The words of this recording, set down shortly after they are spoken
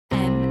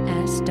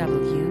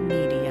HW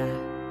Media.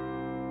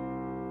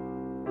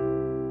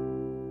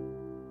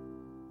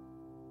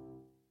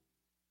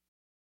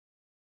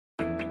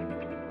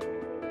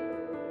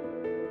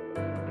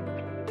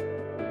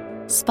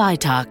 Spy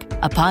Talk,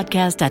 a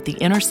podcast at the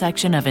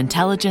intersection of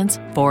intelligence,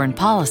 foreign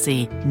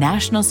policy,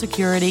 national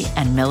security,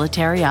 and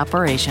military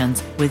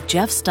operations with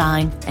Jeff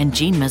Stein and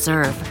Jean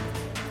Meserve.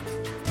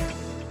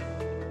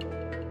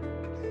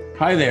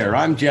 Hi there,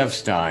 I'm Jeff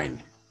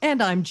Stein. And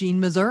I'm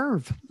Jean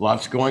Meserve.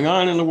 Lots going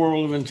on in the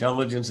world of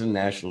intelligence and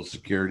national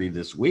security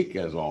this week,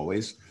 as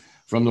always.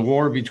 From the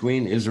war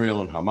between Israel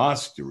and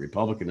Hamas to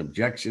Republican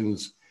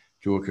objections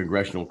to a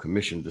congressional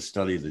commission to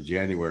study the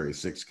January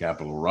 6th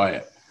Capitol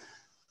riot.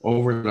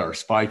 Over at our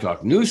Spy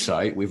Talk news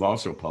site, we've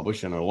also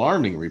published an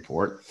alarming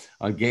report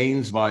on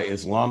gains by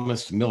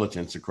Islamist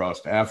militants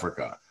across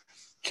Africa.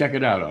 Check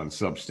it out on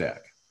Substack.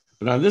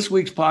 But on this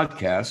week's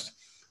podcast,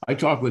 I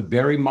talk with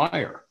Barry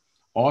Meyer,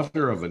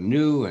 author of a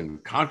new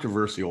and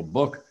controversial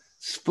book,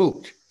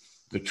 Spooked,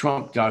 The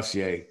Trump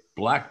Dossier,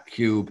 Black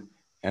Cube,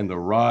 and the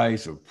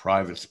Rise of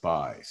Private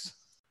Spies.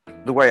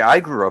 The way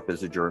I grew up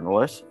as a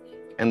journalist,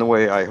 and the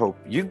way I hope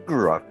you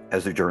grew up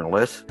as a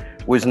journalist,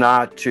 was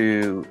not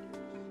to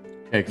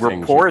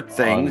report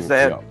things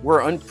that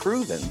were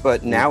unproven.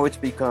 But now it's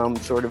become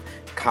sort of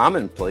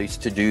commonplace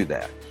to do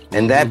that.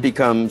 And that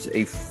becomes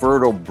a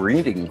fertile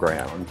breeding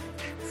ground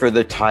for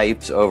the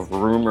types of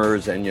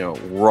rumors and,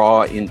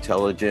 raw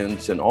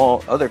intelligence and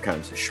all other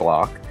kinds of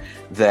schlock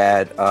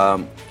that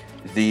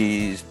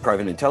these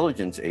private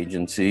intelligence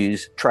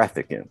agencies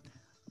traffic in.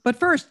 But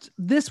first,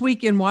 this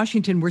week in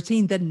Washington, we're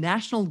seeing the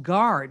National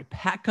Guard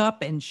pack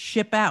up and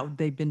ship out.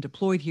 They've been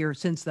deployed here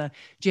since the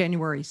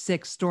January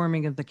 6th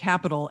storming of the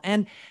Capitol.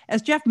 And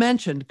as Jeff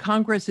mentioned,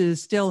 Congress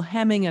is still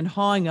hemming and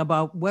hawing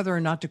about whether or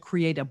not to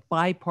create a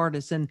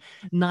bipartisan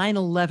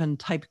 9/11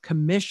 type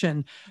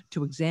commission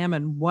to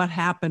examine what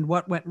happened,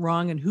 what went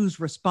wrong, and who's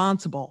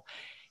responsible.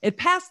 It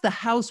passed the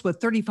House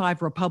with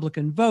 35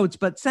 Republican votes,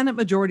 but Senate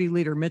Majority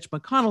Leader Mitch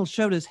McConnell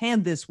showed his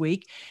hand this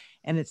week,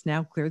 and it's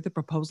now clear the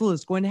proposal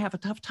is going to have a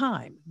tough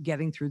time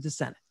getting through the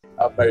Senate.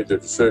 I've made the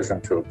decision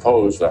to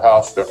oppose the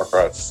House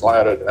Democrats'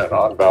 slanted and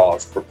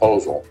unbalanced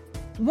proposal.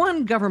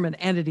 One government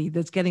entity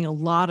that's getting a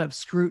lot of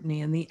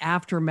scrutiny in the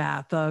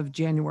aftermath of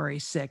January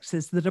 6th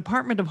is the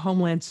Department of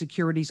Homeland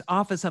Security's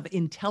Office of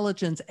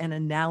Intelligence and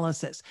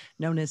Analysis,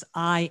 known as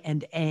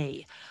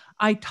I&A.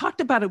 I talked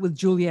about it with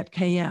Juliette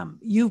Kayyem.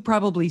 You've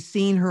probably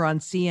seen her on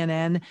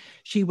CNN.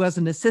 She was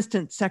an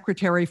assistant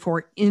secretary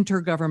for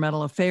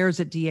intergovernmental affairs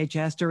at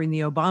DHS during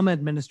the Obama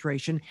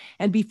administration.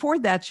 And before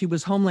that, she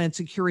was Homeland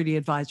Security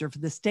advisor for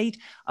the state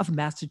of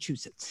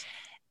Massachusetts.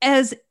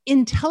 As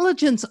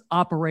intelligence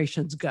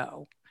operations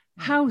go,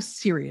 how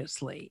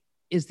seriously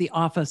is the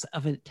Office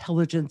of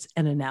Intelligence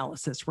and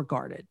Analysis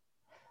regarded?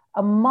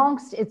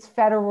 Amongst its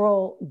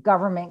federal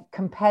government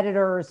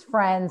competitors,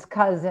 friends,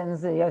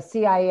 cousins,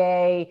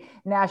 CIA,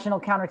 National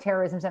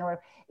Counterterrorism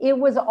Center, it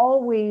was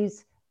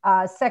always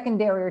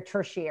secondary or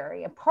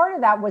tertiary. And part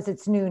of that was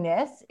its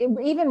newness,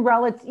 even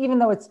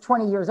though it's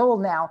 20 years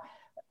old now,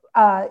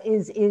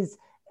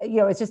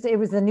 it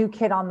was the new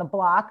kid on the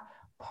block.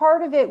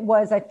 Part of it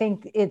was, I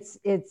think, its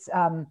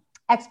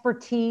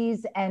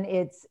expertise and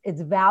its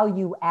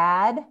value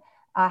add.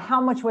 How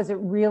much was it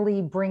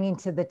really bringing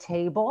to the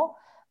table?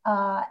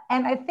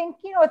 And I think,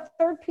 a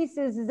third piece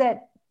is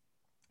that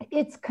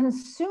its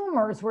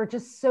consumers were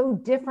just so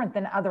different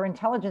than other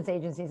intelligence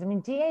agencies. I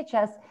mean,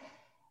 DHS,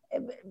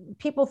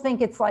 people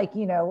think it's like,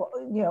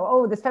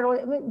 this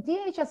federal,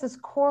 DHS's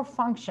core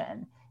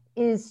function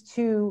is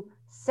to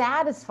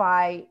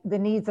satisfy the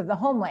needs of the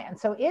homeland.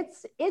 So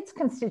its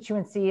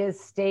constituency is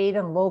state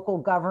and local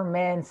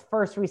governments,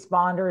 first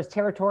responders,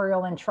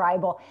 territorial and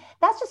tribal.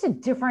 That's just a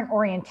different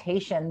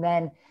orientation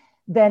than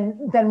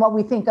what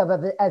we think of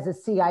as a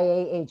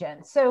CIA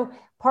agent. So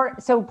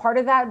part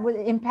of that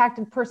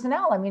impacted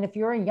personnel. I mean, if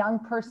you're a young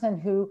person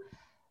who,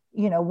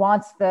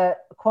 wants the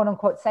quote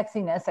unquote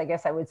sexiness, I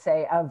guess I would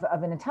say,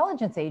 of an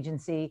intelligence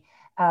agency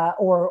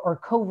or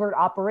covert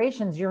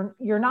operations,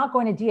 you're not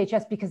going to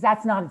DHS because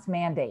that's not its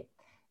mandate.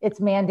 Its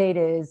mandate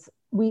is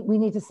we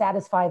need to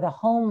satisfy the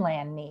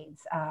homeland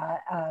needs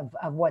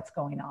of what's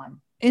going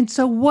on. And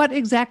so what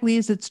exactly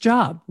is its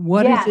job?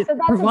 What is it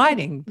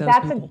providing those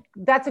people?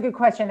 That's a good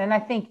question. And I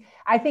think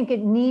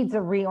it needs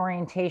a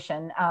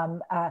reorientation.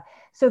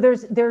 So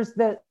there's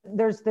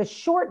the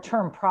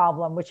short-term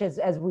problem, which is,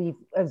 as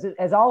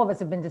all of us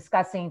have been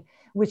discussing,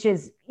 which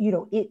is,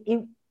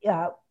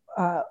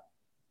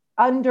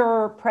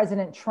 under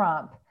President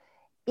Trump,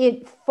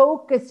 it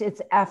focused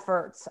its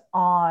efforts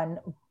on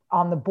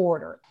the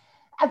border.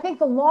 I think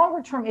the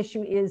longer-term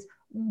issue is,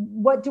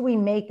 what do we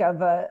make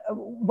of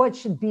what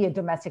should be a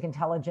domestic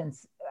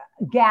intelligence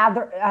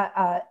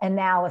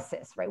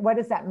analysis, right? What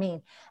does that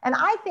mean? And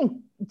I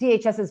think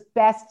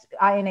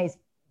INA's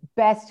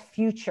best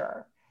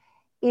future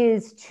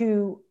is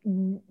to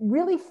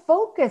really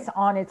focus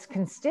on its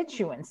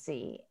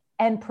constituency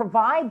and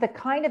provide the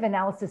kind of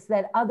analysis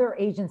that other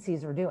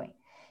agencies are doing.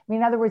 I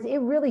mean, in other words, it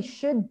really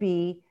should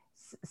be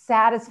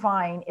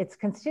satisfying its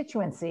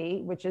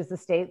constituency, which is the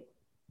state,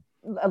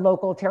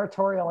 local,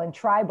 territorial, and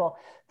tribal,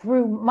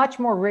 through much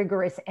more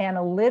rigorous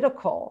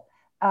analytical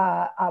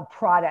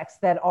products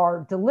that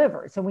are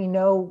delivered. So we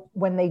know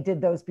when they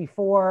did those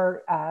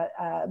before,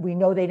 we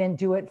know they didn't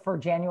do it for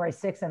January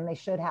 6th, and they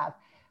should have.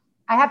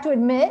 I have to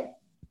admit,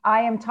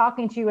 I am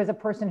talking to you as a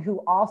person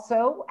who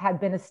also had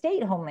been a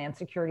state Homeland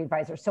Security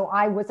advisor. So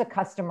I was a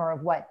customer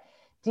of what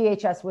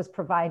DHS was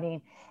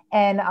providing.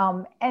 And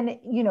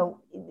you know,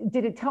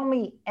 did it tell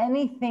me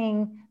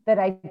anything that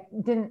I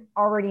didn't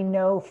already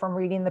know from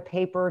reading the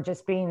paper,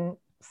 just being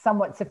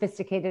somewhat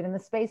sophisticated in the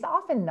space?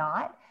 Often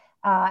not.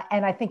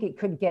 And I think it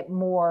could get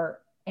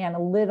more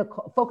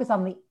analytical, focus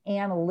on the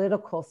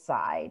analytical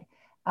side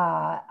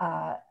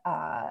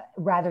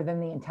rather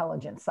than the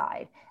intelligence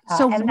side.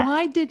 So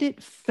why did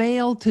it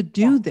fail to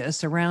do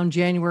this around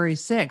January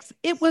 6th?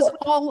 It was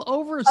all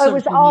over social media. It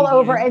was all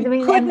over. I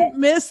mean, couldn't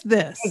miss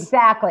this.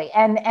 Exactly.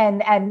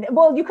 And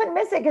well, you couldn't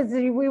miss it because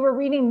we were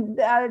reading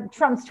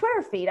Trump's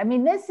Twitter feed. I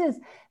mean, this is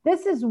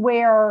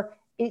where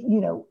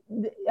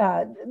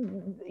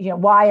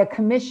why a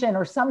commission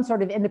or some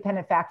sort of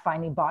independent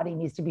fact-finding body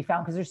needs to be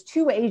found, because there's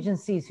two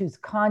agencies whose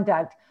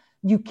conduct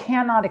you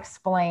cannot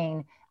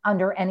explain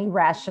under any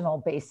rational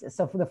basis.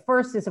 So for the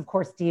first is, of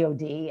course,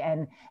 DOD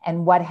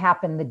and what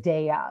happened the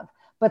day of.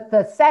 But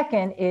the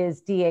second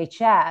is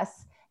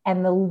DHS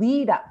and the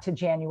lead up to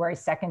January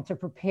 2nd to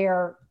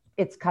prepare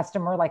its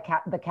customer, like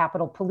the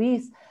Capitol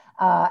Police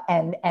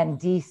and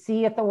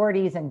DC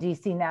authorities and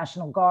DC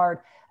National Guard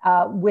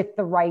with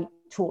the right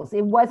tools.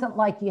 It wasn't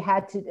like you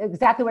had to,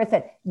 exactly what I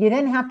said, you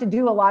didn't have to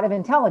do a lot of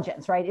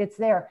intelligence, right? It's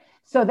there.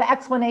 So the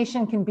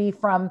explanation can be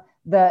from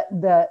the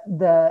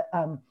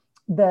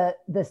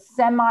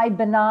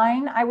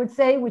semi-benign, I would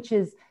say, which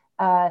is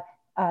it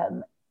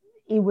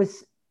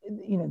was,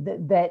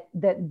 that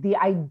the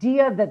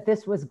idea that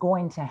this was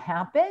going to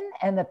happen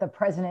and that the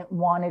president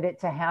wanted it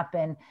to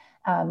happen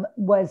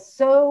was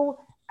so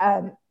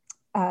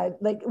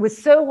it was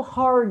so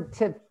hard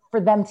for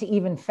them to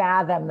even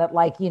fathom that,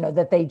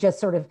 that they just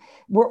sort of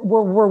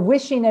were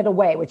wishing it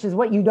away, which is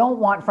what you don't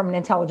want from an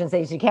intelligence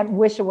agency. You can't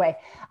wish away.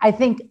 I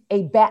think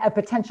a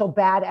potential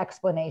bad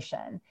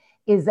explanation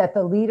is that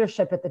the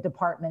leadership at the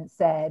department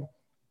said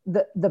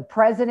the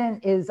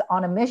president is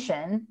on a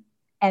mission,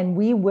 and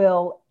we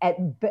might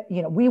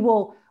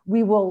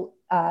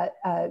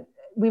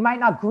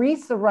not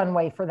grease the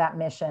runway for that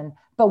mission,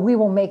 but we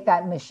will make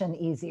that mission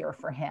easier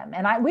for him.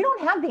 And we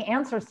don't have the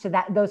answers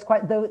to those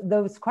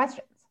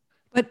questions.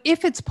 But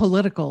if it's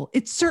political,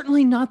 it's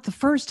certainly not the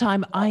first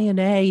time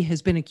INA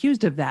has been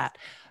accused of that.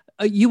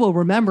 You will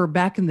remember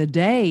back in the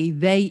day,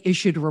 they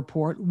issued a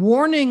report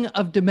warning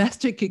of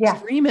domestic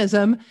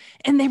extremism,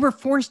 and they were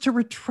forced to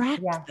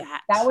retract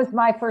that. That was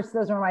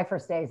those were my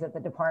first days at the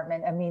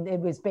department. I mean, it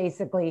was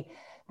basically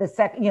the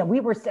second,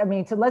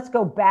 so let's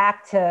go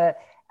back to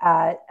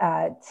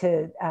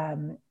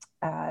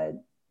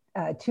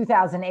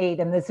 2008.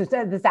 And this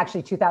is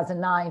actually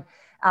 2009.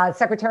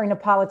 Secretary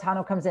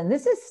Napolitano comes in.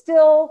 This is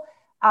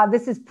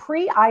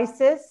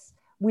pre-ISIS.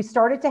 We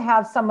started to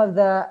have some of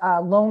the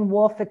lone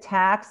wolf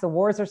attacks. The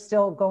wars are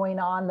still going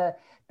on.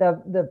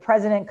 The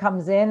president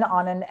comes in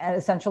on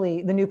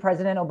essentially the new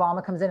president,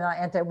 Obama, comes in on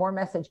an anti-war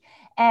message.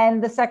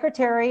 And the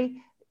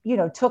secretary,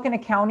 took an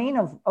accounting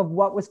of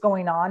what was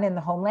going on in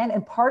the homeland.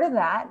 And part of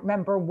that,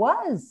 remember,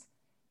 was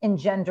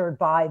engendered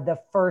by the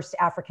first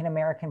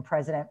African-American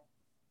president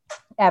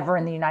ever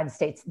in the United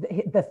States.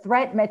 The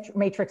threat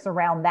matrix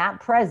around that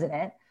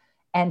president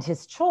and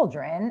his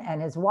children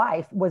and his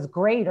wife was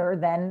greater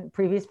than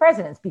previous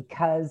presidents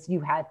because you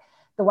had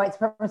the white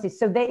supremacy.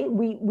 So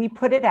we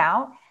put it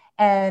out,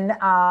 and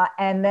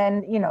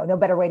then no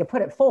better way to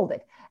put it,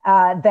 folded.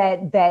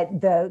 That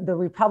the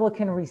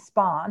Republican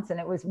response, and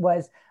it was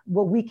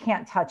well, we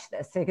can't touch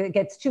this. It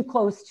gets too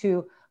close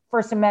to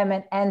First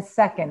Amendment and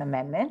Second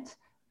Amendment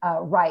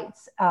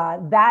rights.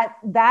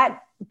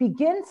 That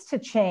begins to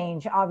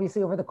change,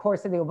 obviously, over the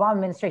course of the Obama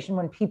administration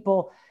when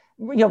people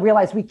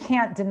realize we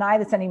can't deny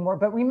this anymore.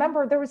 But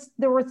remember, there was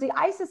the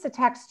ISIS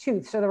attacks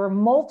too. So there were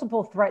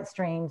multiple threat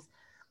streams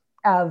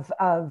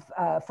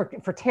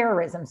for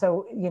terrorism.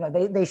 So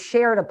they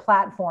shared a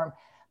platform.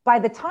 By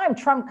the time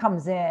Trump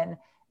comes in,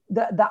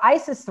 the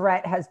ISIS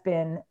threat has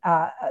been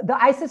the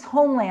ISIS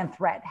homeland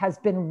threat has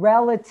been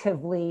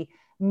relatively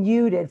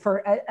muted for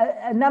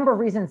a number of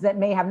reasons that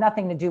may have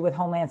nothing to do with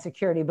homeland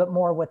security, but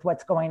more with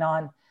what's going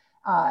on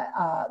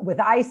with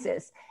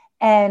ISIS.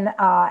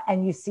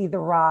 And you see the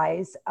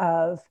rise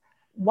of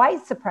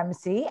white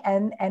supremacy,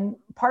 and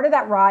part of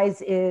that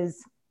rise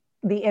is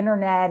the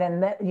internet.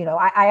 And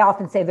I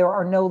often say there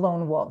are no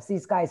lone wolves.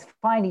 These guys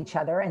find each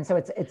other, and so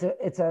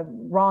it's a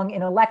wrong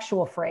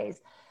intellectual phrase.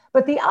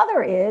 But the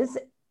other is,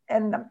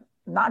 and I'm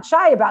not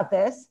shy about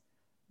this,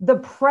 the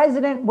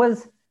president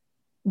was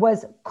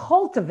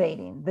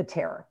cultivating the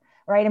terror,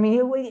 right? I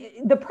mean,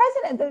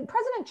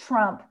 President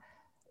Trump.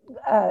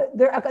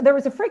 There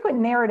was a frequent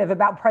narrative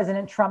about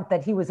President Trump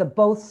that he was a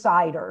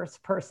both-siders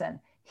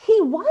person.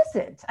 He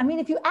wasn't. I mean,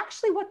 if you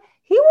actually look,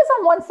 he was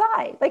on one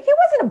side. Like, he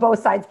wasn't a both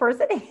sides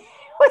person. He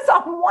was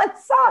on one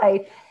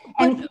side,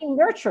 and he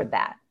nurtured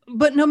that.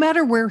 But no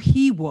matter where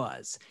he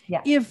was,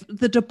 if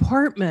the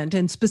department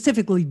and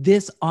specifically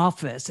this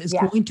office is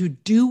going to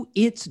do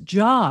its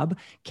job,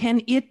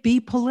 can it be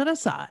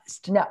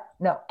politicized?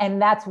 No.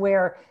 And that's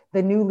where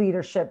the new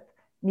leadership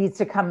needs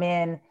to come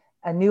in,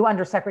 a new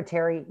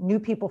undersecretary, new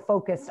people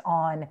focused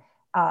on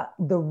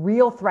the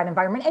real threat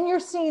environment. And you're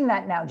seeing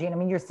that now, Gene. I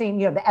mean, you're seeing,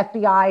 the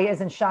FBI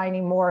isn't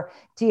shining more,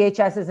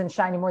 DHS isn't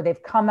shining more.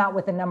 They've come out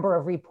with a number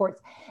of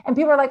reports. And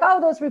people are like, oh,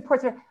 those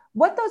reports are,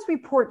 what those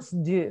reports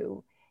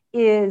do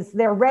is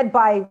they're read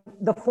by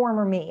the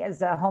former me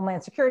as a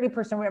Homeland Security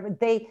person, whatever.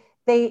 They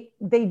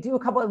do a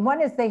couple.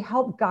 One is they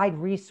help guide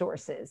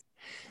resources.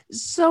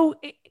 So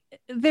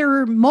there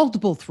are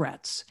multiple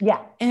threats. Yeah.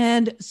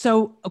 And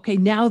so, okay,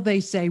 now they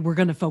say we're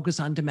going to focus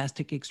on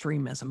domestic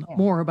extremism. Yeah.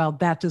 More about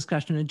that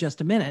discussion in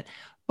just a minute.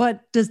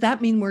 But does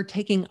that mean we're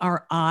taking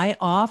our eye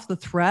off the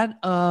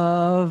threat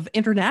of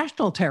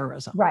international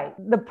terrorism? Right.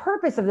 The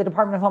purpose of the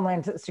Department of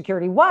Homeland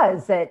Security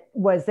was that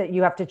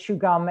you have to chew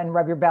gum and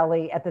rub your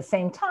belly at the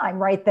same time,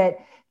 right? That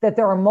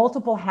there are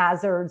multiple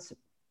hazards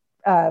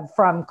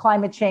from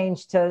climate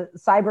change to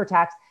cyber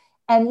attacks.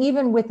 And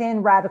even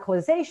within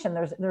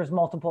radicalization, there's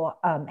multiple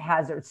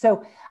hazards.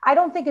 So I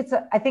don't think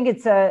I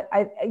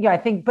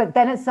think, but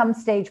then at some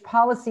stage,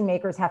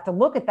 policymakers have to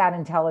look at that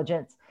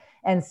intelligence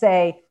and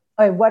say,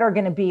 what are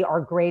going to be our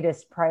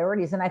greatest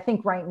priorities? And I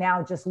think right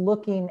now, just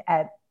looking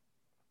at,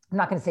 I'm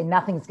not going to say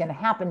nothing's going to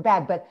happen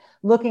bad, but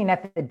looking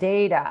at the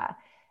data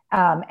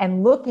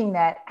and looking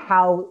at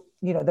how,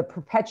 the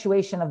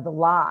perpetuation of the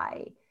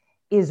lie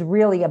is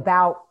really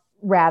about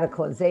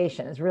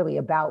radicalization, is really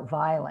about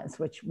violence,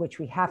 which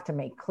we have to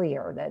make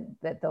clear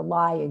that the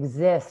lie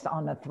exists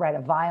on the threat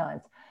of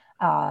violence,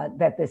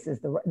 that this is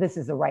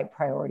the right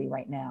priority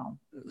right now.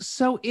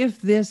 So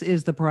if this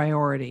is the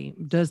priority,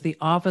 does the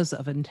Office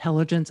of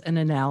Intelligence and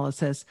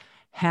Analysis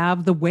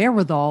have the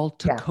wherewithal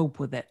to cope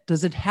with it?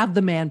 Does it have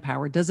the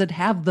manpower? Does it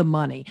have the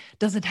money?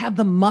 Does it have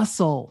the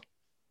muscle?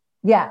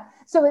 Yeah.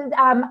 So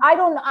I'm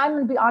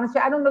going to be honest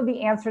with you, I don't know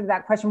the answer to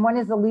that question. One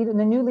is the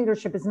new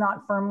leadership is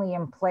not firmly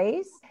in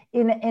place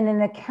in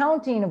an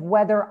accounting of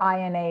whether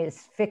INA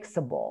is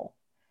fixable.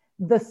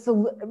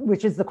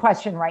 Which is the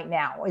question right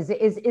now, is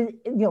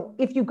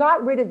if you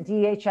got rid of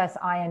DHS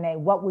INA,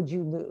 what would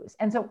you lose?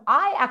 And so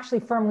I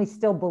actually firmly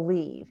still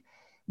believe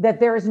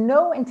that there is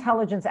no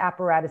intelligence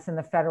apparatus in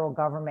the federal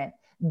government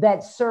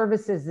that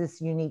services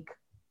this unique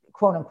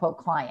quote unquote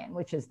client,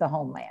 which is the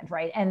homeland,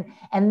 right?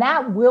 And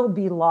that will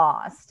be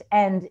lost.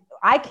 And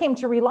I came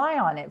to rely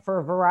on it for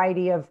a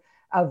variety of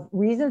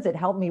reasons. It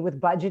helped me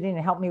with budgeting,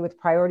 it helped me with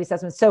priority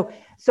assessments. So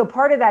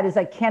part of that is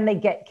like, can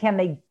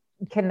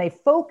they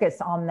focus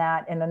on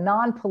that in a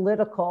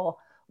non-political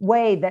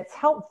way that's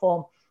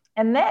helpful?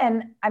 And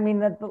then,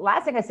 the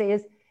last thing I say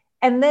is,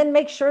 and then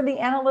make sure the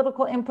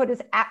analytical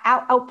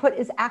output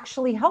is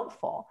actually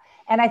helpful.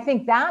 And I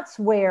think that's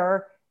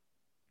where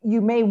you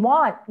may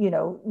want,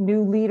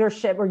 new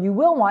leadership, or you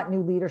will want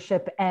new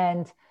leadership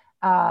and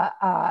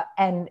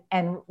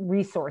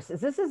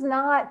resources. This is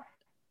not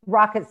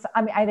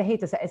I hate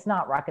to say it's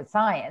not rocket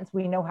science.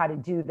 We know how to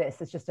do this.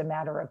 It's just a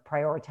matter of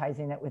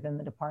prioritizing it within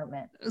the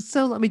department.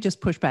 So let me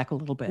just push back a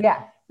little bit.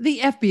 Yeah. The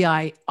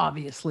FBI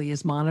obviously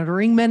is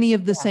monitoring many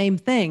of the same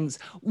things.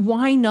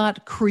 Why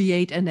not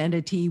create an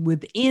entity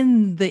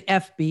within the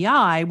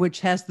FBI,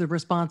 which has the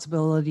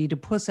responsibility to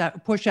push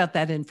out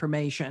that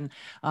information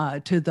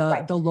to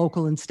the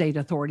local and state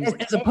authorities,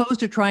 as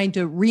opposed to trying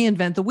to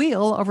reinvent the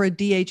wheel over at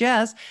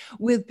DHS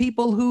with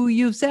people who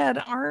you've said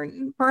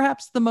aren't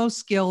perhaps the most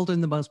skilled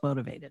and the most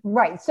motivated?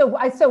 Right.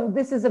 So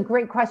this is a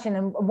great question.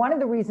 And one of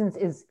the reasons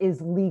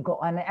is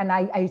legal. And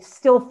I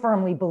still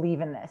firmly believe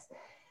in this.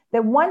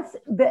 That once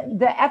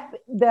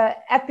the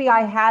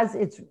FBI has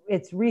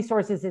its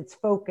resources, its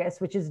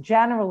focus, which is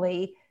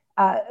generally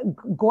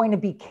going to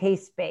be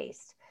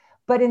case-based,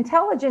 but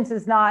intelligence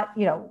is not.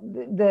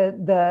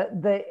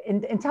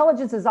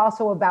 Intelligence is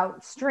also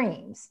about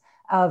streams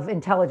of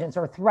intelligence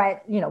or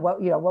threat.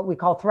 What we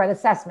call threat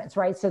assessments,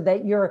 right? So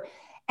that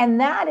and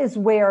that is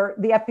where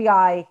the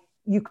FBI.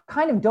 You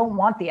kind of don't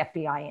want the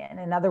FBI in.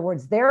 In other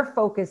words, their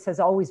focus has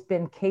always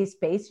been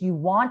case-based. You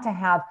want to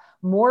have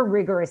more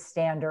rigorous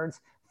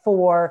standards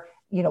for,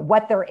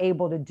 what they're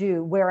able to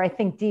do, where I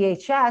think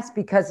DHS,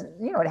 because,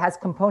 it has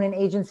component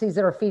agencies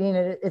that are feeding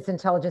it its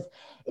intelligence,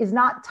 is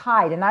not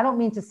tied. And I don't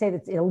mean to say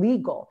that's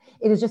illegal.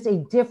 It is just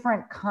a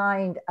different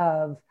kind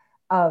of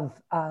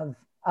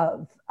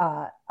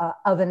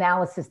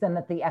analysis than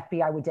that the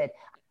FBI would did.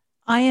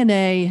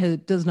 INA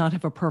does not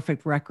have a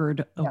perfect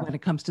record when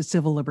it comes to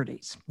civil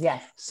liberties.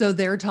 Yes. So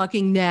they're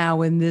talking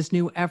now in this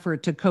new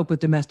effort to cope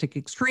with domestic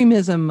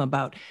extremism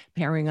about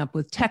pairing up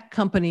with tech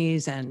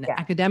companies and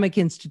academic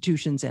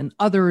institutions and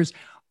others.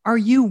 Are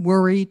you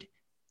worried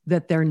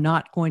that they're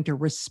not going to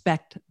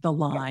respect the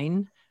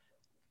line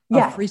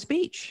of free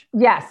speech?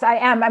 Yes, I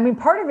am.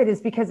 Part of it is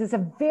because it's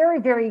a very,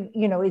 very,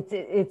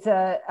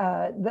 the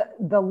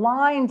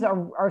lines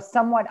are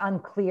somewhat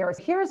unclear.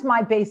 Here's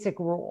my basic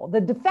rule.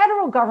 The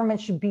federal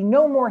government should be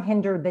no more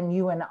hindered than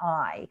you and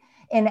I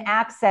in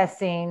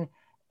accessing,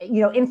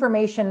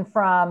 information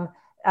from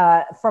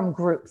from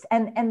groups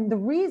and the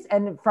reason,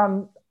 and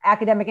from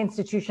academic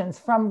institutions,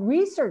 from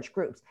research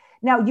groups.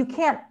 Now, you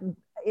can't,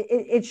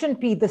 it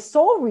shouldn't be the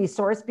sole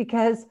resource,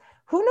 because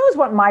who knows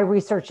what my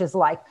research is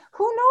like?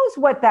 Who knows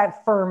what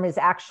that firm is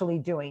actually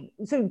doing?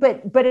 So,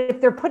 but if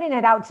they're putting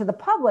it out to the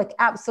public,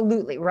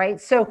 absolutely,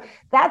 right? So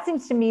that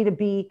seems to me to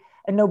be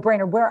a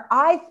no-brainer.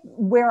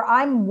 Where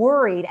I'm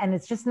worried, and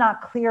it's just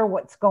not clear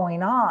what's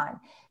going on,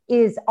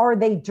 is, are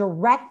they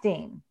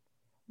directing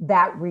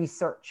that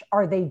research?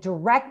 Are they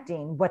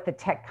directing what the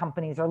tech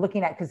companies are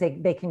looking at, because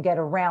they can get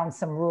around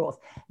some rules?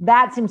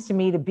 That seems to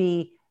me to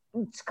be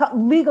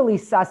legally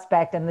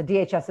suspect, and the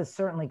DHS has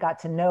certainly got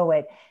to know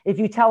it. If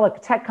you tell a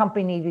tech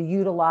company to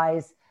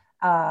utilize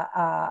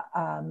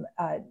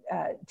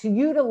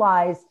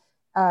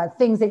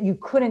things that you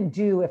couldn't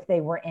do if they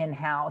were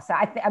in-house,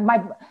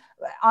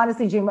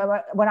 honestly, Jim,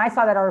 when I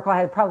saw that article, I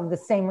had probably the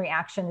same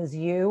reaction as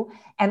you.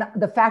 And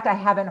the fact I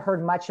haven't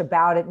heard much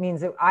about it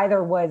means it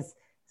either was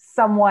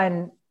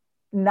someone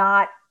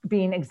not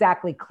being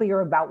exactly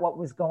clear about what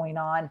was going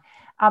on.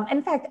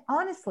 In fact,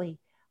 honestly,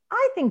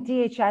 I think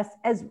DHS,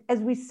 as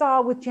we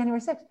saw with January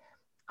 6th,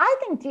 I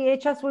think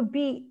DHS would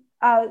be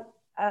a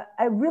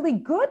really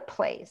good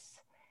place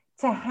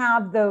to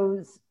have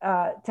those,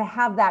 to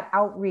have that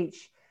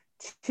outreach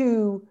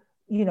to,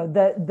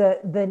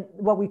 the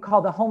what we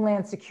call the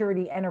Homeland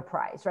Security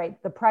enterprise, right?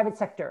 The private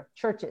sector,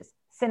 churches,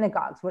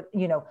 synagogues,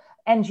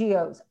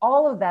 NGOs,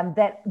 all of them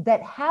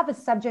that have a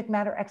subject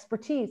matter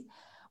expertise.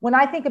 When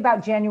I think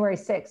about January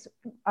 6th,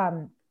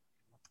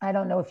 I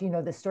don't know if you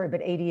know this story, but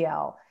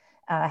ADL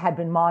had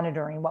been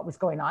monitoring what was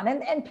going on.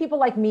 And people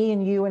like me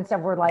and you and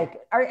stuff were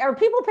like, are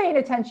people paying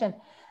attention?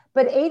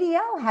 But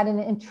ADL had an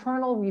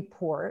internal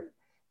report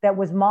that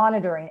was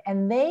monitoring,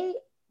 and they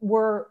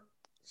were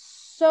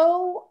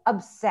so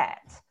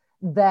upset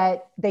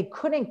that they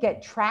couldn't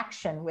get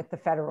traction with the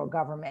federal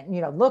government.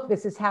 Look,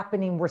 this is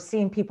happening. We're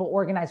seeing people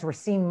organize. We're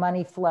seeing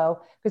money flow,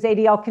 because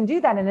ADL can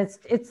do that, and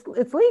it's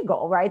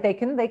legal, right? They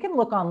can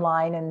look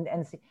online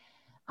and see.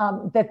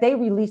 That they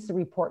released the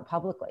report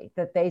publicly,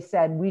 that they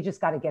said, we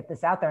just got to get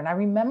this out there. And I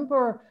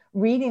remember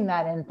reading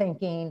that and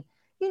thinking,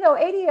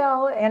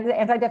 ADL and the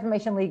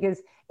Anti-Defamation League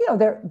is,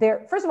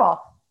 they're first of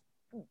all,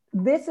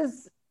 this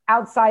is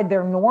outside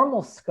their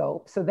normal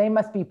scope, so they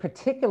must be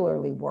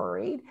particularly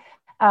worried.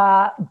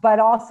 But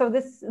also,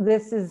 this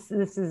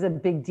is a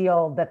big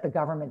deal that the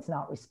government's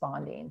not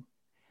responding.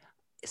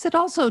 Is it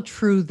also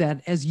true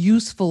that, as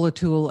useful a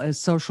tool as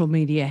social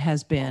media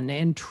has been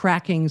in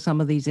tracking some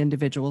of these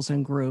individuals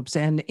and groups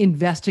and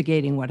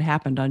investigating what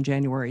happened on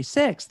January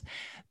 6th,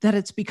 that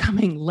it's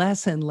becoming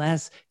less and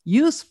less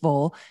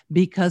useful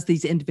because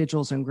these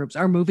individuals and groups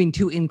are moving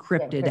to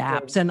encrypted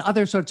apps and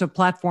other sorts of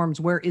platforms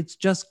where it's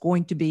just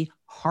going to be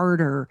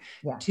harder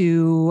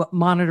to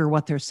monitor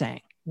what they're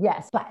saying?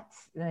 Yes, but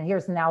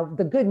here's now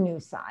the good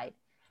news side.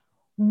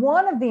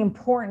 One of the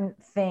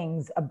important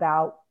things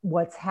about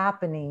what's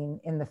happening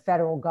in the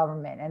federal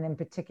government, and in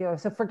particular,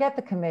 so forget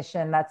the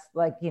commission, that's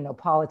like,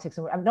 politics.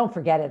 Don't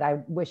forget it. I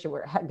wish it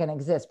were going to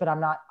exist, but I'm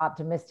not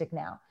optimistic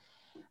now.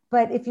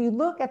 But if you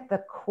look at the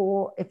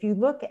core, if you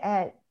look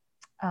at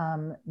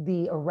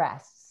the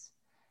arrests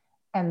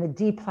and the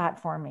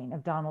deplatforming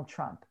of Donald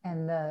Trump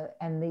and the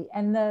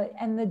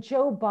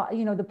Joe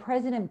Biden, the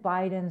President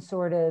Biden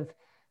sort of,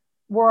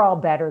 we're all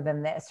better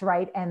than this,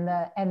 right? And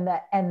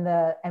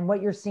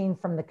what you're seeing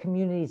from the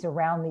communities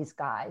around these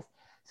guys.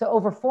 So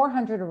over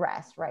 400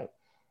 arrests, right?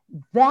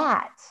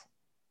 That,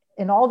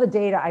 in all the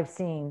data I've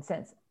seen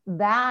since,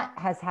 that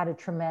has had a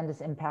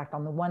tremendous impact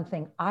on the one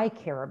thing I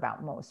care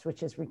about most,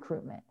 which is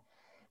recruitment.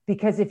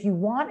 Because if you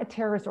want a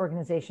terrorist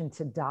organization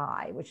to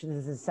die, which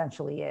this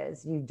essentially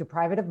is, you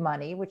deprive it of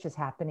money, which is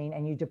happening,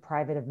 and you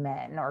deprive it of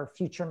men or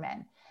future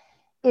men.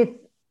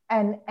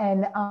 And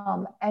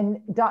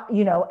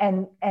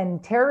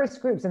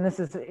terrorist groups, and this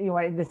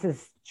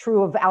is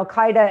true of Al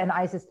Qaeda and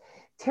ISIS.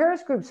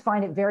 Terrorist groups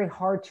find it very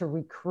hard to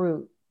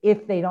recruit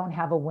if they don't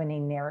have a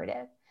winning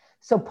narrative.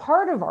 So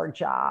part of our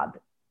job,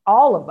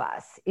 all of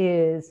us,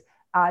 is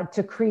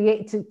to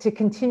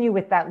continue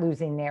with that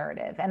losing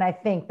narrative, and I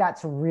think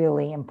that's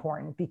really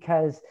important,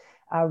 because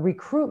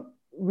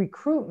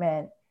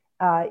recruitment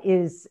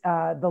is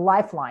the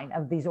lifeline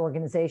of these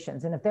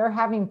organizations. And if they're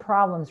having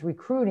problems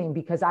recruiting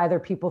because either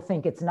people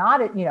think it's not,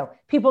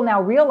 people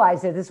now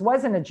realize that this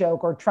wasn't a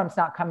joke, or Trump's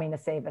not coming to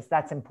save us,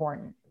 that's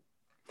important.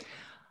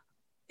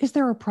 Is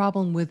there a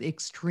problem with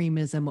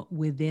extremism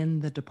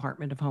within the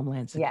Department of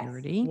Homeland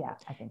Security?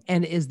 Yes, I think so.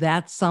 And is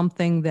that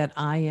something that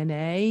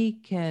INA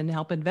can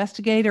help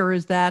investigate, or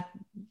is that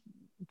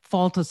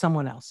fall to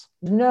someone else?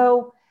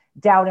 No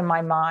doubt in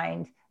my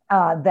mind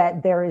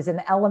that there is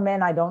an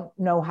element, I don't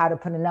know how to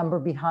put a number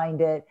behind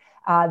it,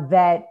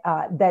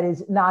 that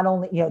is not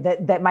only,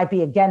 that might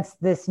be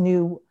against this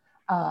new,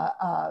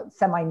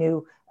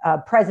 semi-new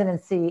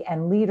presidency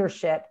and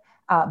leadership,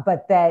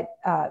 but that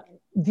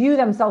view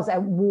themselves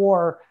at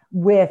war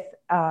with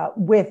a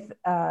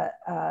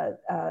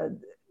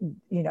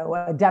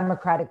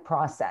democratic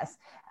process,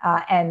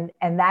 and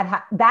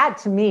that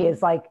to me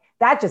is like,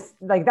 that just,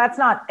 like, that's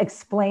not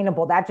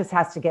explainable. That just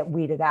has to get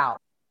weeded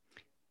out.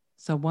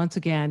 So once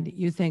again,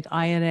 you think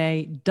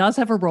INA does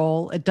have a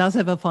role, it does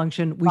have a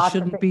function. We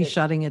shouldn't be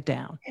shutting it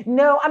down.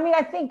 No, I mean,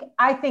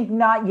 I think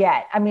not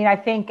yet. I mean, I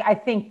think,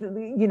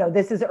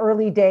 this is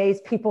early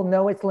days. People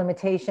know its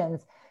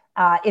limitations.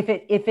 If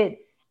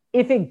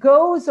it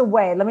goes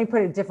away, let me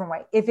put it a different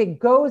way. If it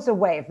goes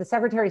away, if the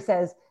secretary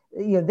says,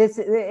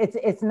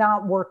 it's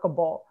not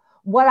workable,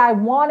 what I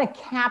want to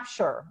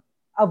capture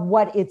of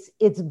what its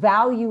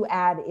value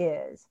add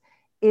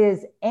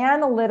is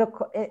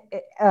analytical,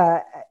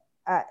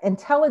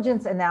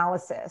 intelligence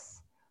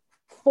analysis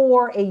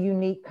for a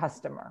unique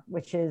customer,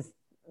 which is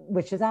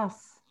us,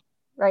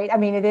 right? I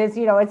mean, it is,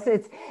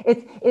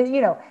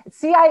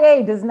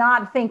 CIA does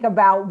not think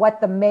about what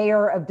the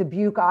mayor of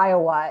Dubuque,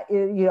 Iowa,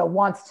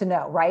 wants to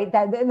know, right?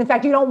 That, in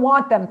fact, you don't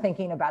want them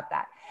thinking about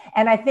that.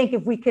 And I think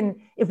if we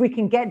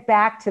can get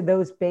back to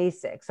those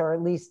basics, or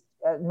at least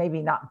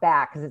maybe not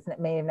back, because it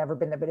may have never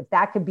been there, but if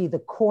that could be the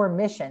core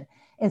mission,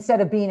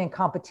 instead of being in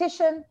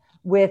competition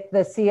with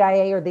the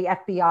CIA or the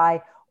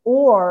FBI,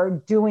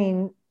 or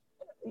being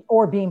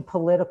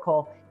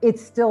political,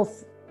 it's still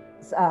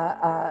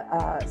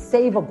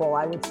savable,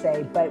 I would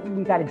say, but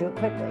we got to do it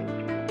quickly.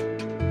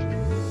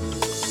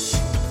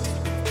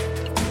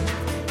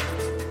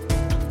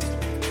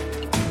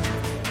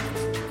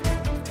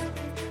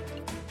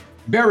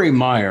 Barry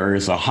Meyer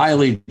is a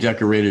highly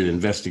decorated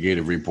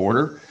investigative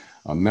reporter,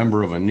 a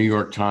member of a New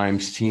York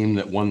Times team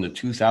that won the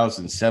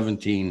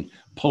 2017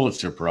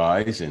 Pulitzer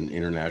Prize in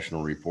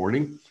International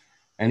Reporting,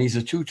 and he's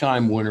a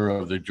two-time winner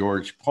of the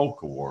George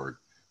Polk Award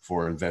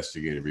for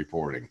investigative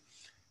reporting.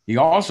 He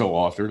also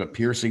authored a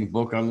piercing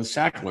book on the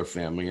Sackler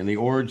family and the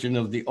origin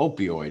of the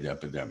opioid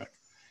epidemic.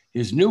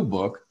 His new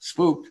book,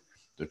 Spooked: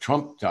 The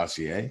Trump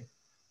Dossier,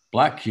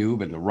 Black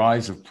Cube and the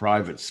Rise of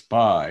Private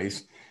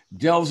Spies,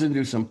 delves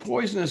into some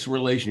poisonous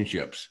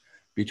relationships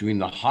between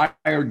the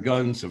hired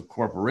guns of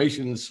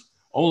corporations,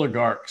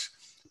 oligarchs,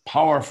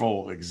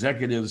 powerful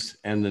executives,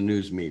 and the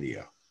news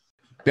media.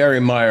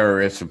 Barry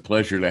Meyer, it's a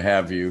pleasure to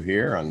have you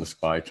here on the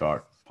Spy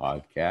Talk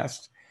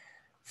podcast.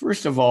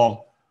 First of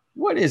all,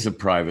 what is a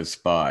private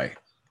spy?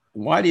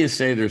 Why do you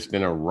say there's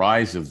been a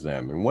rise of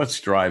them, and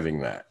what's driving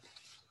that?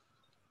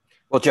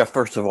 Well, Jeff,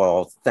 first of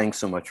all, thanks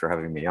so much for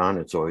having me on.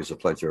 It's always a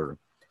pleasure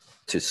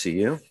to see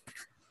you.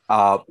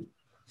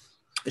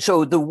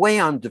 So the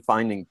way I'm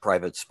defining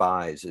private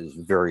spies is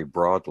very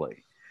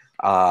broadly.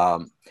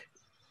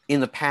 In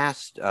the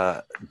past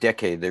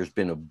decade, there's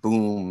been a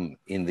boom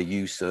in the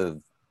use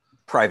of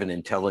private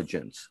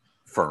intelligence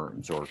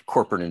firms or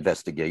corporate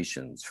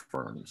investigations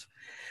firms.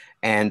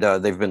 And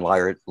they've been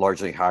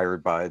largely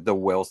hired by the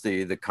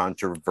wealthy, the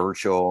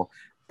controversial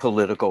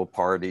political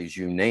parties,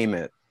 you name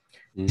it,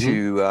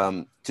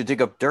 to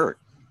dig up dirt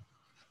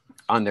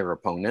on their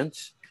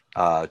opponents,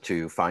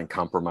 to find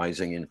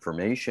compromising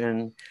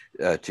information,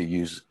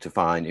 to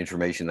find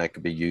information that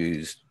could be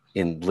used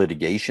in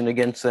litigation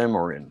against them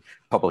or in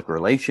public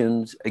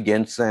relations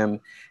against them.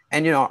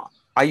 And,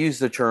 I use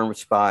the term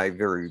spy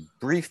very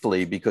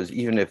briefly because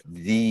even if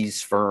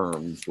these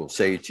firms will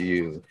say to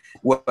you,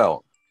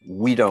 well,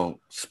 we don't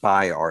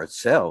spy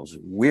ourselves,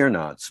 we're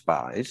not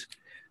spies,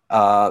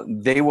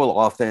 they will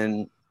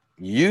often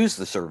use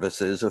the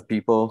services of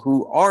people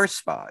who are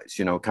spies,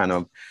 kind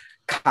of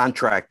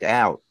contract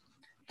out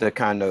the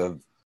kind of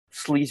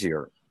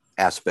sleazier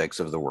aspects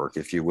of the work,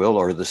 if you will,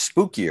 or the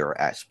spookier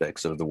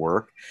aspects of the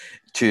work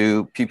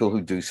to people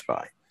who do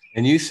spy.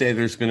 And you say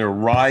there's been a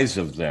rise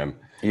of them.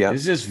 Yeah.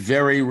 Is this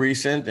very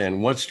recent,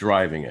 and what's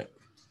driving it?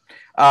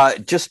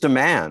 Just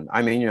demand.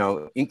 I mean,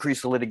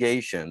 increased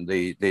litigation,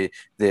 the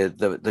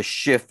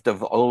shift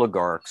of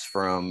oligarchs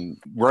from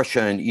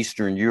Russia and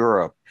Eastern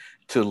Europe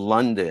to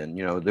London.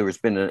 There has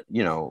been a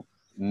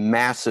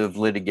massive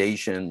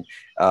litigation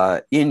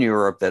in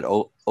Europe that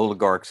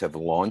oligarchs have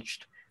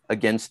launched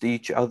against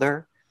each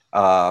other,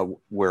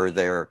 where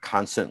they're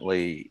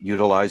constantly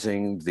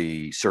utilizing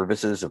the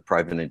services of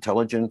private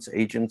intelligence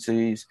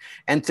agencies,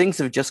 and things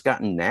have just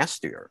gotten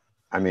nastier.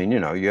 I mean,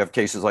 you have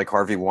cases like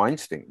Harvey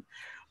Weinstein,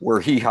 where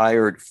he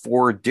hired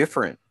 4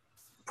 different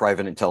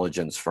private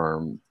intelligence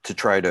firms to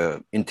try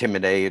to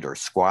intimidate or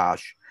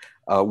squash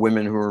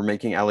women who were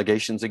making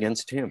allegations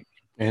against him.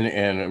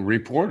 And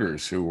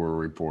reporters who were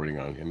reporting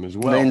on him as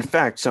well. In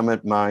fact, some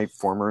of my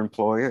former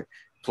employee,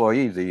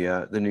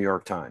 the New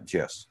York Times,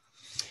 yes.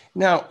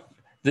 Now,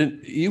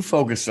 you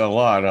focus a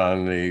lot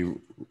on the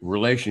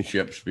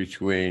relationships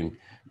between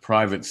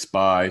private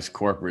spies,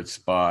 corporate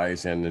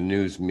spies, and the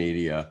news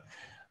media.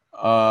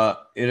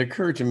 It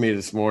occurred to me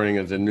this morning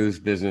that the news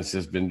business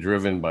has been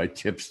driven by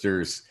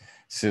tipsters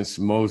since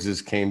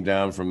Moses came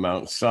down from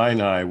Mount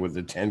Sinai with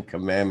the 10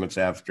 Commandments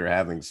after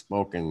having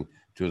spoken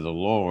to the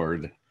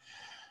Lord.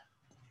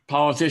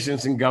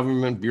 Politicians and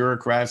government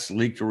bureaucrats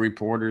leak to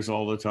reporters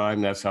all the time.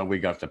 That's how we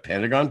got the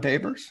Pentagon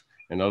Papers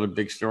and other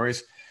big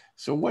stories.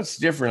 So what's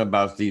different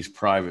about these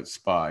private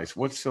spies?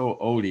 What's so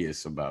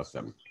odious about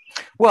them?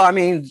 Well, I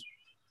mean,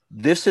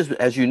 this is,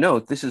 as you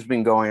note, this has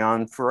been going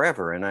on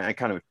forever. And I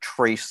kind of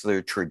trace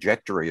the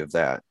trajectory of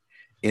that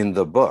in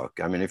the book.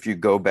 I mean, if you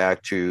go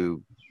back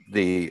to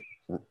the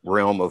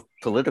realm of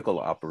political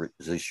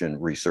opposition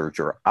research,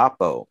 or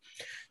OPPO.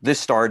 This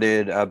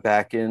started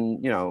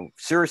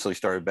seriously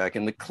started back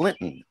in the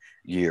Clinton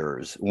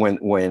years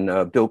when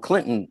Bill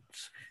Clinton's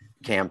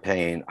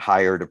campaign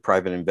hired a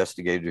private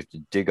investigator to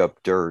dig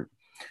up dirt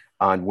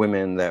on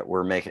women that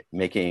were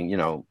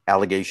making,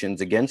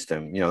 allegations against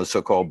him,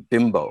 so-called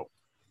bimbo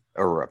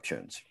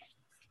eruptions.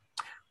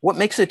 What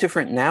makes it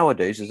different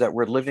nowadays is that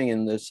we're living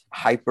in this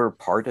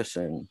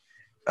hyper-partisan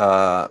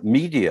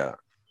media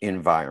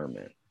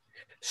environment.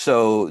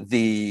 So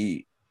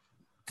the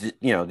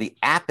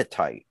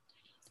appetite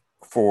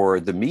for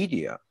the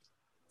media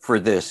for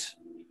this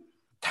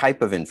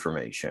type of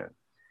information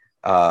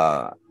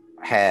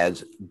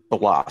has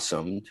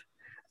blossomed.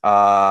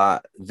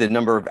 The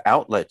number of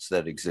outlets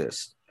that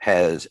exist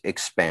has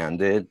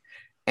expanded,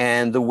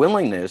 and the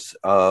willingness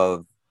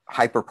of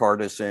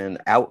hyperpartisan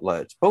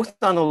outlets, both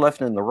on the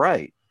left and the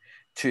right,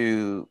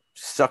 to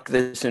suck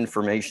this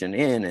information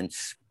in and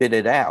spit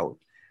it out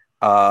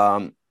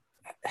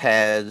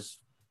has,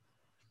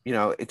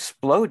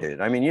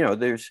 exploded. I mean,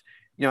 there's,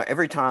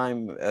 every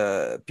time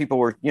people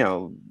were,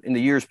 in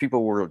the years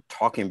people were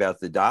talking about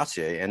the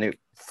dossier, and it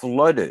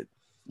flooded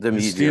the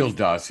media. Steele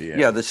dossier.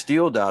 Yeah, the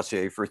Steele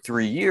dossier for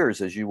 3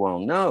 years, as you well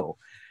know.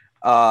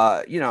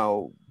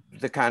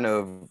 The kind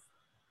of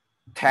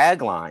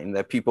tagline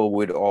that people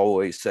would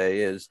always say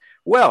is,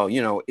 well,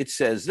 it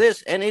says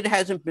this and it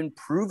hasn't been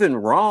proven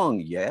wrong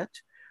yet.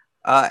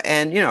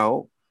 And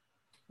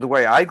the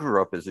way I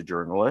grew up as a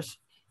journalist,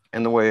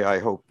 and the way I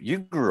hope you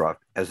grew up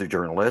as a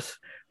journalist,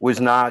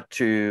 was not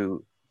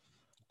to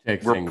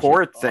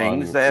report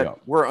things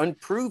that were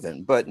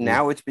unproven. But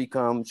now it's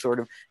become sort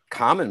of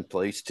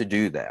commonplace to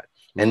do that.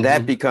 And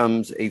that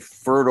becomes a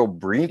fertile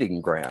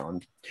breeding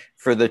ground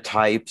for the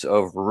types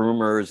of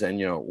rumors and,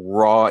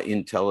 raw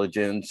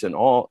intelligence and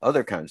all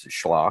other kinds of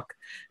schlock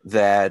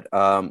that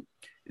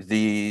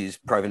these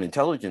private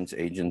intelligence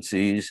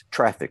agencies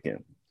traffic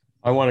in.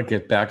 I want to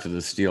get back to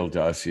the Steele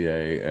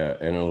dossier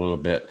in a little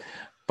bit,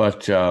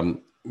 but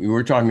you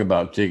were talking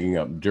about digging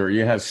up dirt.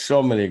 You have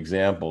so many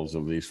examples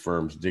of these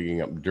firms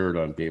digging up dirt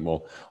on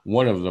people.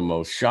 One of the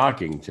most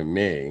shocking to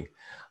me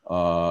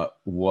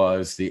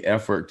was the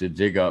effort to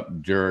dig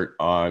up dirt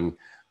on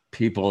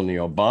people in the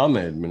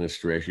Obama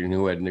administration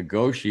who had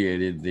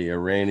negotiated the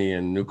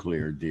Iranian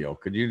nuclear deal.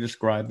 Could you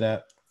describe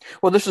that?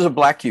 Well, this is a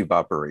Black Cube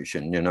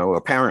operation,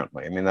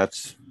 apparently. I mean,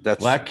 that's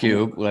Black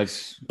Cube.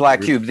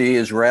 Black Cube, the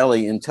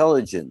Israeli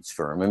intelligence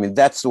firm. I mean,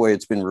 that's the way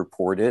it's been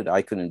reported.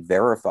 I couldn't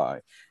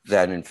verify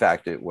that, in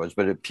fact, it was,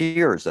 but it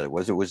appears that it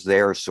was. It was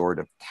their sort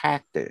of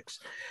tactics.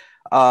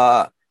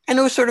 And it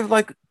was sort of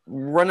like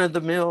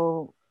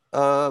run-of-the-mill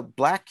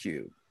Black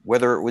Cube,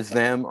 whether it was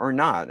them or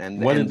not.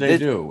 And what did they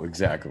do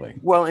exactly?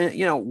 Well,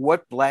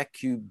 what Black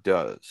Cube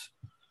does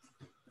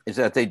is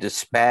that they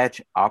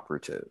dispatch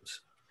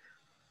operatives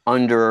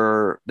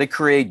they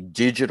create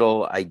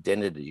digital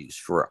identities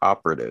for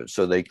operatives.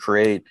 So they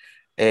create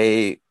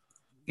a,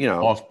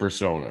 false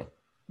persona.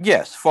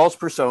 Yes, false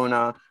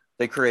persona.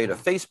 They create a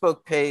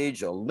Facebook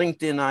page, a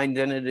LinkedIn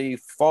identity,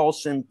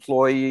 false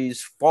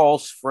employees,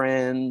 false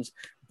friends,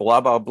 blah,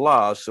 blah,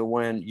 blah. So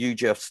when you,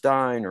 Jeff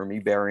Stein, or me,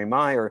 Barry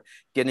Meyer,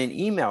 get an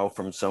email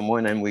from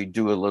someone and we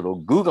do a little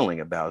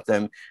Googling about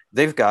them,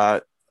 they've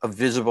got a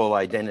visible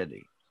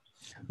identity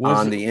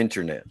on the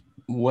internet.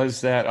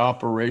 Was that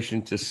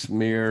operation to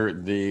smear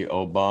the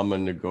Obama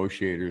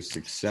negotiators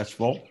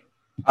successful?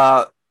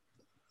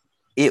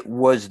 It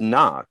was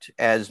not,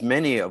 as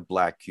many of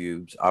Black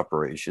Cube's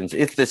operations.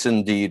 If this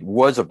indeed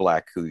was a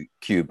Black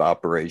Cube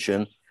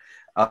operation,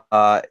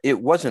 it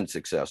wasn't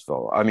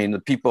successful. I mean, the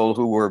people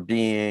who were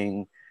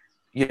being,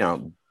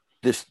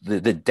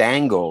 the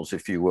dangles,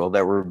 if you will,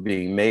 that were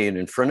being made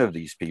in front of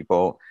these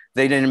people,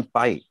 they didn't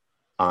bite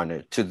on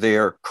it, to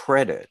their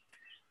credit.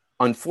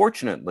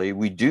 Unfortunately,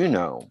 we do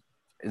know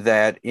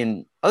that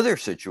in other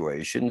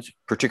situations,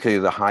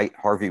 particularly the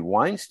Harvey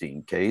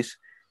Weinstein case,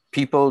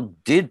 people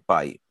did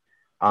bite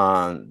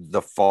on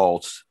the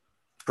false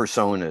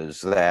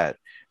personas that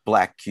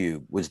Black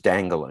Cube was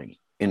dangling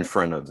in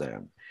front of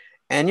them.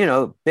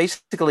 And,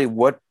 basically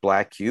what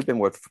Black Cube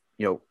and what,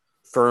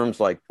 firms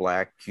like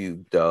Black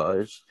Cube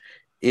does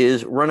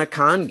is run a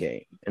con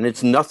game. And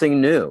it's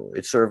nothing new.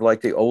 It's sort of like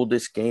the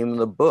oldest game in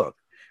the book,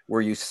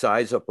 where you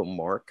size up a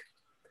mark,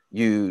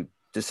 you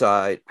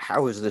decide,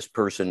 how is this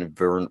person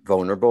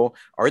vulnerable?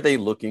 Are they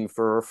looking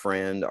for a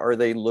friend? Are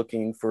they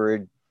looking for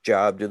a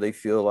job? Do they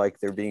feel like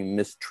they're being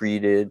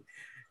mistreated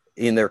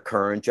in their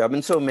current job?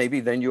 And so maybe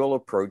then you'll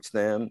approach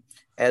them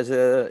as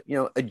a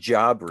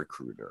job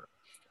recruiter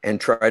and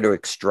try to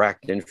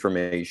extract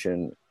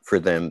information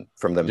from them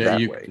that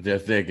way.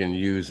 That they can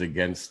use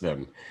against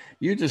them.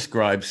 You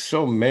describe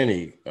so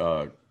many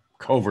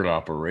covert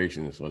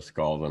operations, let's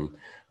call them,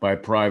 by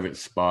private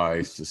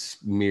spies to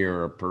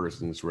smear a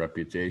person's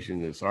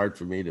reputation. It's hard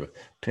for me to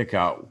pick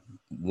out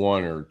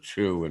one or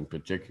two in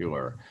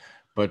particular,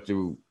 but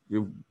to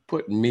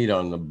put meat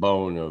on the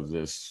bone of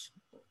this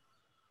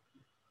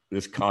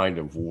kind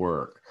of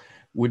work,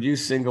 would you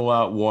single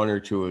out one or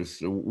two as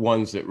the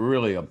ones that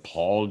really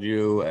appalled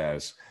you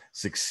as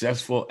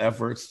successful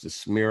efforts to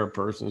smear a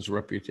person's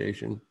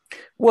reputation?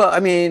 Well, I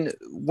mean,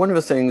 one of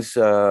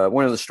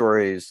the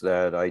stories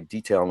that I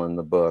detail in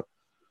the book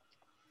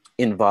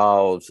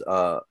involves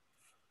a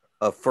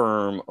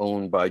firm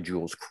owned by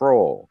Jules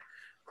Kroll,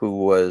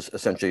 who was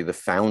essentially the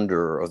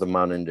founder of the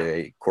modern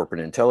day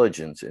corporate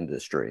intelligence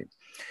industry.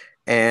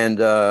 And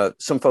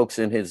some folks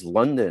in his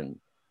London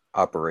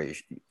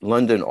office,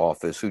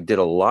 who did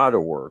a lot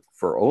of work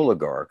for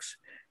oligarchs,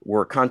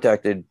 were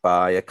contacted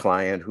by a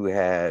client who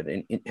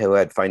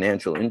had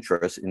financial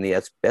interest in the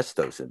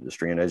asbestos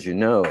industry. And as you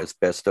know,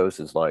 asbestos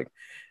is like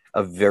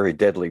a very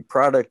deadly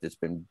product. It's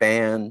been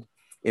banned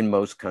in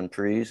most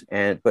countries,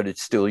 but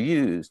it's still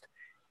used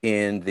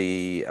in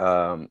the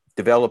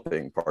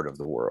developing part of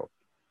the world.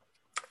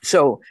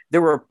 So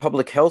there were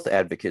public health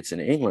advocates in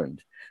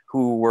England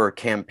who were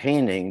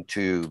campaigning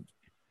to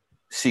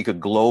seek a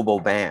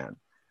global ban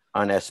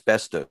on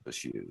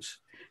asbestos use.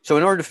 So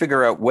in order to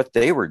figure out what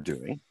they were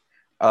doing,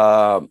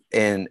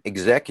 an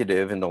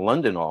executive in the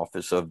London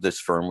office of this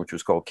firm, which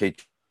was called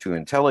K2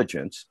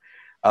 Intelligence,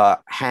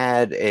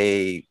 had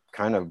a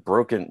kind of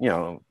broken,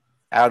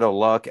 out of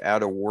luck,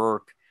 out of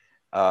work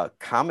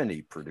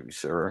comedy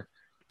producer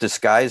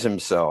disguise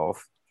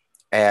himself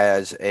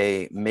as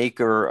a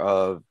maker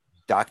of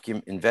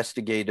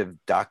investigative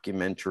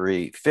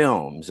documentary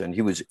films. And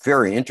he was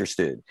very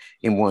interested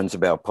in ones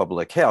about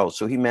public health.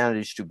 So he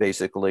managed to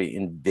basically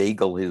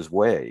inveigle his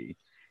way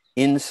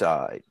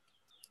inside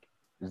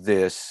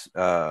this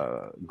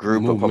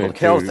group of public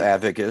health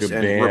advocates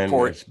and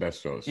report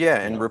asbestos.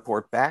 And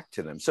report back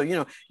to them.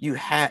 So,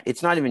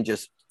 it's not even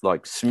just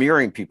like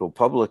smearing people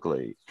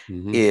publicly.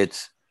 Mm-hmm.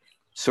 It's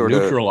sort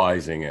of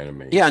neutralizing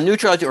enemies. Yeah,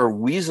 neutralizing or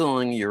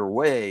weaseling your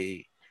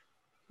way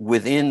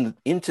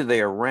into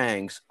their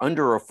ranks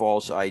under a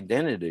false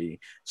identity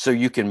so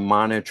you can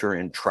monitor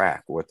and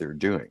track what they're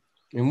doing.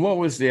 And what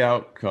was the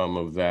outcome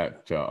of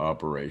that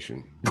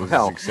operation? Was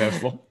it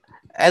successful?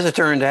 As it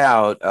turned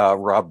out,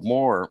 Rob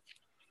Moore,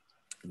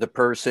 the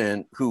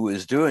person who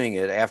was doing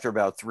it, after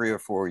about 3 or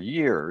 4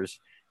 years,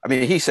 I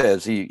mean, he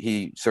says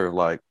he sort of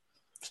like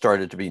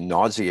started to be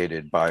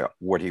nauseated by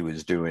what he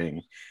was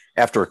doing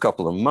after a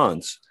couple of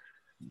months.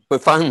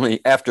 But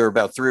finally, after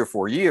about 3 or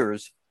 4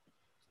 years,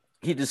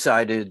 he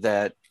decided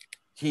that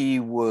he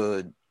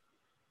would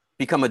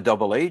become a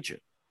double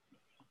agent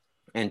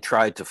and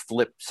try to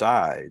flip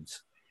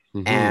sides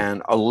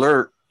and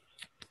alert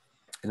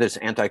this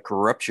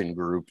anti-corruption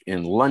group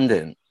in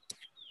London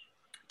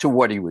to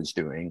what he was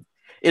doing.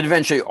 It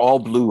eventually all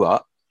blew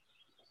up.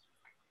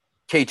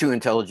 K2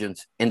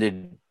 Intelligence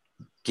ended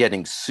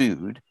getting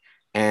sued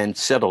and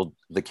settled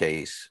the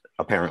case,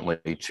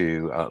 apparently,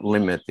 to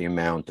limit the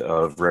amount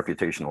of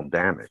reputational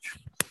damage.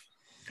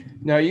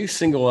 Now, you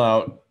single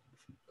out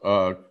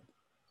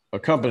a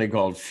company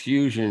called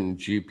Fusion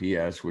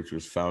GPS, which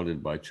was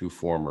founded by 2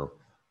 former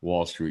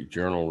Wall Street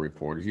Journal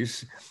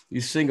reporters.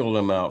 You singled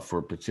them out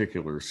for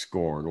particular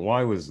scorn.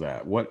 Why was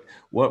that? What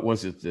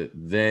was it that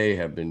they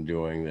have been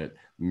doing that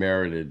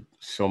merited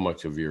so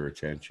much of your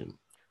attention?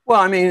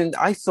 Well, I mean,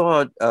 I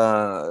thought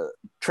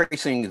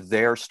tracing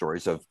their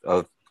stories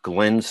of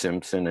Glenn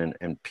Simpson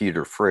and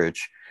Peter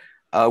Fritsch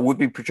would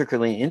be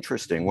particularly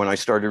interesting. When I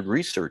started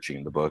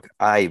researching the book,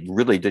 I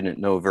really didn't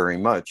know very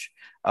much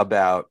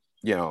about,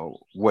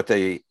 what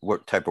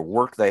type of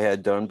work they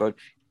had done. But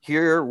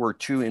here were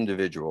 2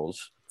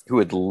 individuals who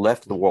had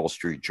left the Wall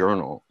Street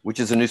Journal, which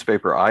is a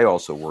newspaper I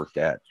also worked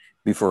at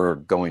before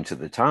going to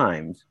the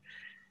Times.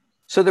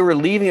 So they were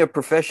leaving a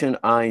profession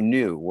I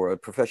knew, or a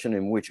profession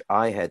in which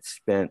I had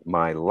spent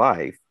my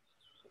life,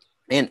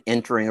 and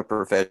entering a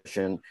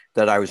profession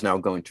that I was now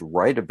going to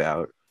write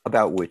about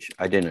which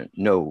I didn't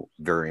know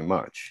very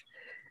much.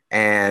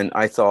 And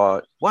I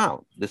thought,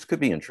 wow, this could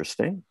be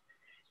interesting.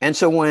 And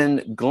so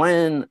when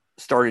Glenn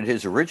started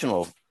his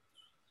original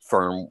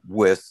firm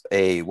with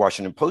a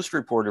Washington Post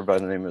reporter by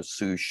the name of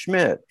Sue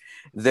Schmidt,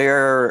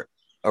 their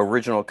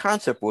original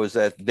concept was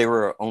that they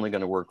were only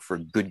going to work for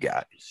good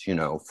guys,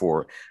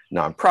 for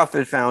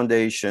nonprofit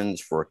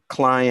foundations, for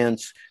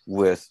clients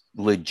with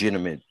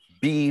legitimate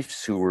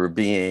beefs who were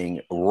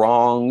being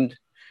wronged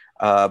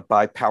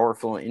by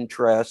powerful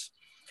interests.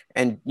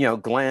 And,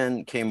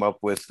 Glenn came up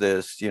with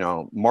this,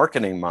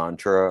 marketing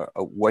mantra,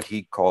 what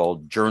he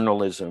called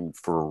journalism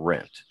for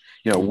rent.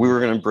 We were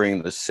going to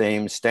bring the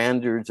same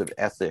standards of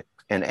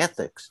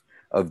ethics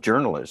of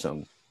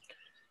journalism.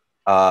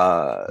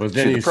 But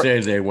then you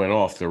say they went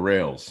off the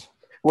rails.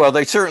 Well,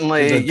 they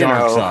certainly, the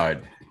dark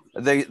side.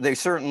 They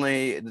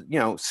certainly,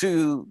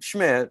 Sue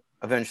Schmidt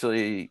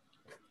eventually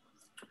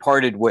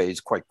parted ways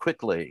quite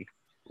quickly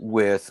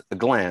with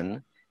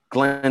Glenn.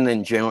 Glenn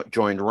then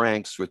joined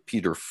ranks with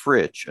Peter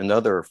Fritsch,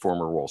 another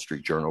former Wall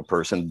Street Journal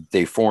person.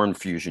 They formed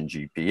Fusion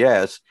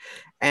GPS.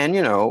 And,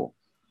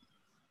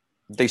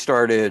 they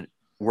started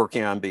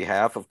working on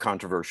behalf of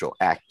controversial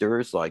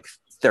actors like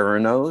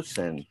Theranos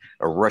and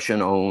a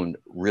Russian-owned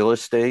real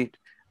estate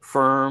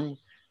firm.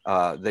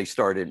 They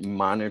started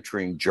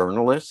monitoring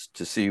journalists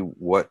to see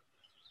what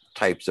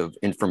types of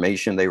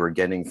information they were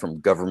getting from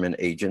government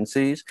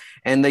agencies,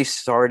 and they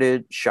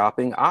started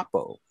shopping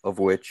Oppo, of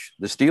which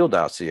the Steele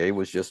dossier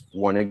was just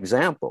one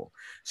example.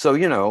 So,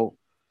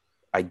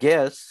 I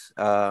guess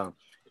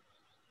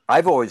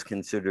I've always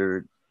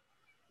considered,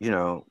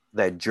 that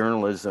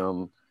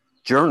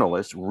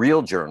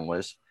real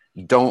journalists,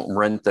 don't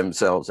rent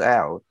themselves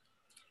out.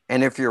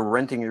 And if you're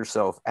renting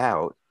yourself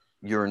out,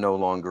 you're no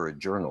longer a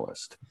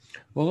journalist.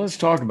 Well, let's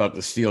talk about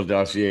the Steele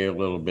dossier a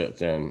little bit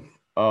then.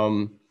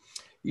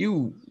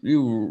 You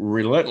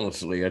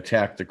relentlessly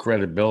attacked the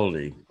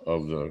credibility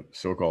of the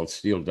so-called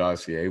Steele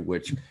dossier,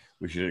 which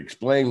we should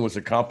explain was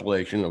a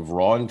compilation of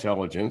raw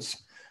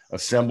intelligence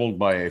assembled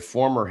by a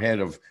former head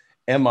of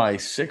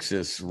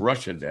MI6's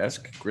Russia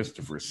desk,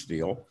 Christopher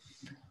Steele,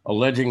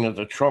 alleging that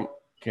the Trump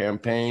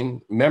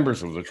campaign,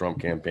 members of the Trump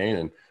campaign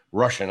and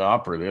Russian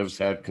operatives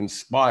had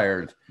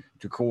conspired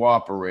to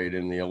cooperate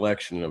in the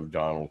election of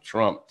Donald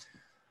Trump.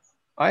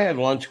 I had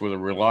lunch with a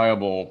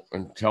reliable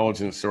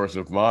intelligence source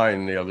of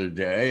mine the other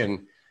day,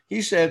 and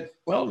he said,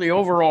 well, the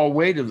overall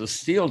weight of the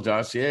Steele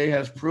dossier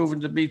has proven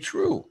to be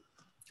true.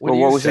 What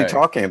was he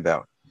talking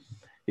about?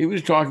 He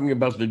was talking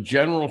about the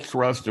general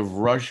thrust of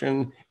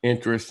Russian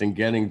interest in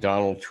getting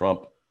Donald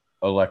Trump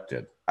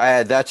elected.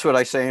 That's what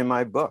I say in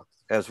my book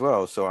as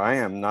well. So I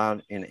am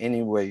not in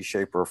any way,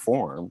 shape, or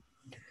form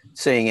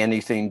saying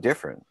anything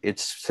different. It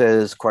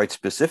says quite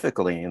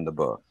specifically in the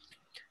book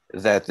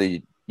that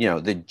the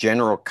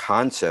general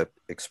concept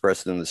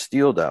expressed in the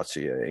Steele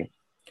dossier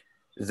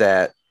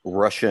that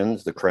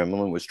Russians, the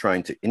Kremlin, was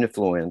trying to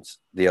influence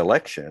the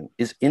election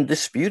is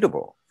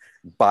indisputable.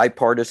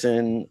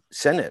 Bipartisan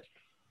Senate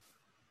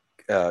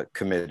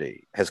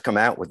committee has come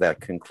out with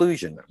that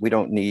conclusion. We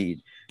don't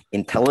need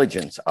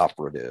intelligence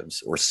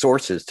operatives or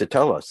sources to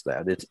tell us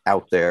that. It's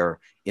out there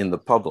in the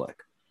public.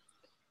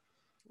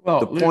 Well,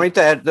 the point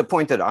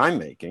that I'm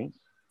making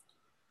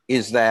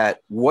is that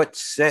what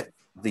set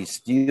the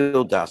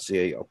Steele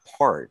dossier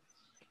apart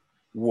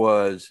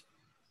was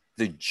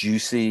the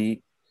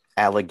juicy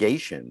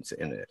allegations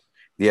in it.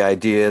 The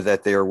idea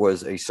that there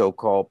was a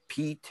so-called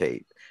P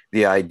tape,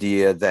 the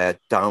idea that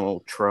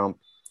Donald Trump,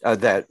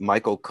 that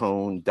Michael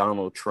Cohen,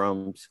 Donald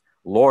Trump's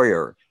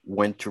lawyer,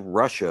 went to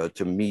Russia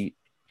to meet,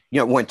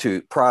 went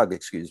to Prague,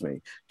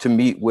 to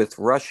meet with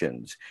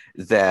Russians,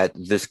 that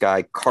this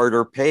guy,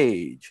 Carter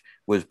Page,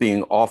 was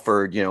being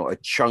offered, a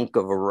chunk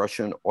of a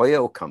Russian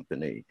oil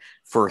company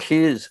for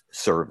his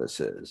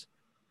services.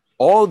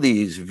 All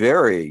these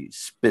very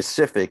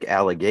specific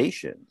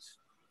allegations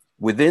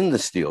within the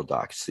Steele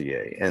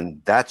dossier,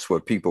 and that's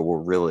what people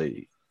were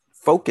really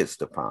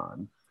focused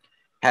upon,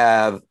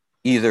 have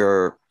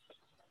either,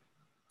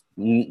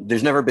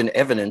 there's never been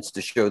evidence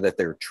to show that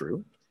they're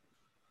true,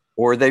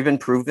 or they've been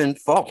proven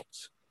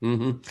false.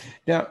 Mm-hmm.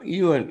 Now,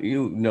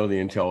 you know the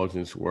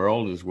intelligence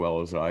world as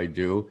well as I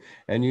do,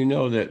 and you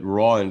know that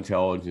raw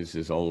intelligence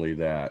is only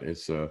that.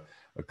 It's a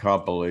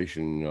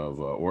compilation of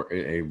or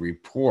a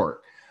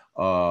report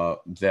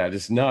that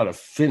is not a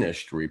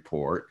finished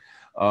report.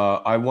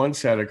 I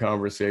once had a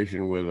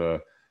conversation with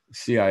a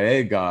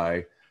CIA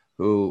guy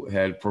who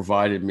had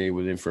provided me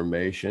with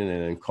information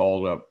and then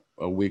called up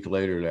a week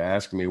later to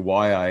ask me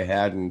why I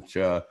hadn't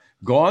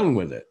gone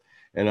with it.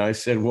 And I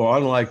said, well,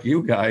 unlike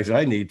you guys,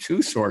 I need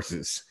two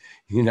sources.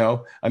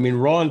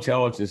 Raw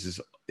intelligence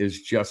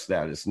is just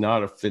that. It's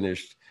not a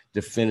finished,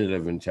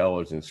 definitive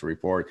intelligence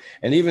report.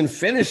 And even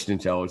finished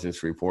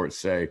intelligence reports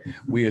say,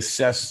 we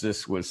assess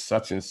this with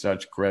such and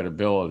such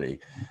credibility.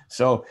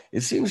 So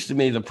it seems to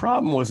me the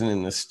problem wasn't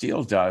in the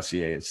Steele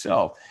dossier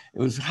itself.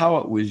 It was how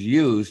it was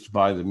used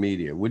by the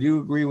media. Would you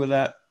agree with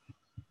that?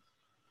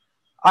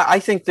 I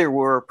think there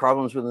were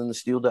problems within the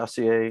Steele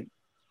dossier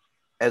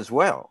as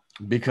well.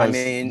 Because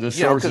the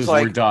sources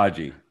were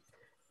dodgy.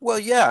 Well,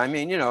 yeah,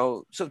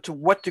 so to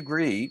what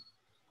degree,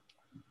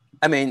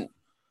 to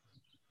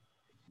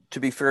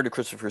be fair to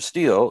Christopher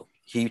Steele,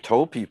 he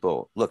told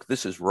people, look,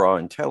 this is raw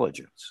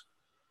intelligence.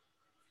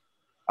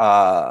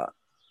 But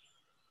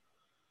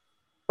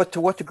to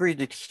what degree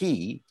did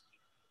he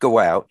go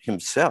out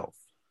himself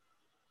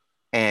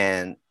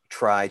and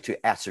try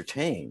to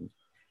ascertain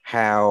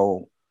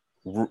how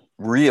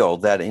real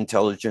that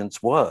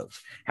intelligence was,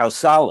 how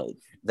solid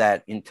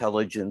that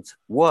intelligence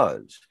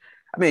was?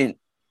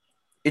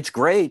 It's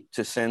great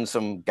to send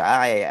some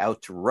guy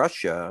out to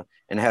Russia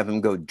and have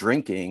him go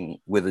drinking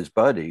with his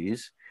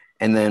buddies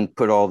and then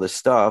put all this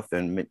stuff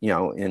and,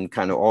 in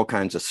kind of all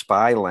kinds of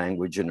spy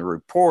language in a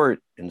report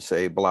and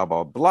say blah,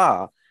 blah,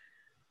 blah.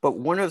 But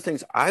one of the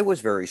things I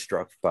was very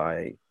struck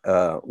by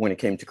when it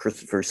came to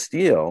Christopher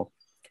Steele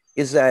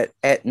is that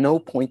at no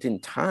point in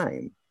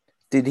time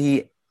did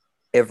he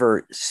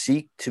ever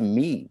seek to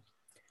meet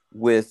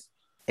with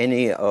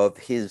any of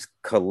his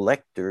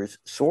collectors'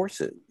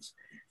 sources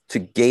to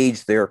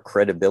gauge their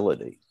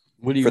credibility.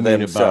 What do you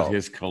mean about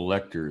his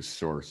collectors'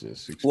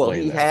 sources?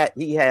 Explain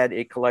he had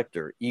a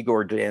collector,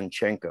 Igor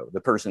Danchenko, the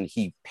person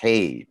he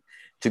paid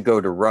to go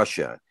to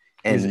Russia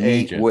and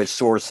meet with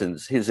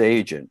sources, his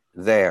agent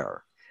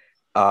there.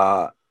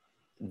 Igor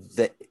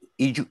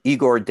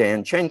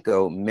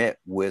Danchenko met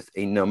with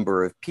a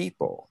number of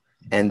people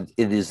And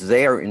it is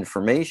their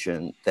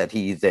information that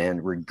he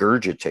then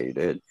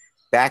regurgitated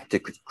back to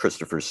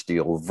Christopher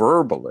Steele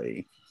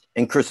verbally.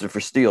 And Christopher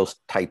Steele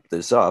typed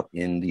this up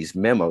in these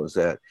memos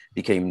that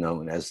became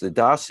known as the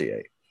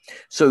dossier.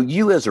 So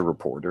you as a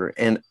reporter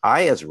and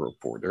I as a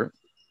reporter,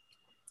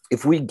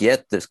 if we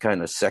get this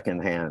kind of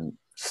secondhand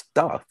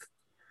stuff,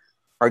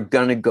 are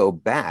going to go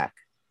back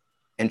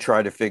and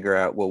try to figure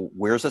out, well,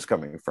 where's this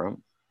coming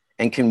from?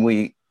 And can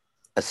we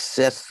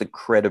assess the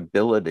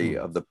credibility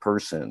of the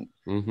person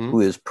who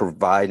is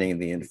providing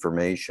the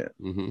information?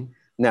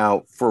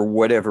 Now, for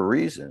whatever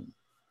reason,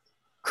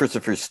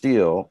 Christopher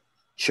Steele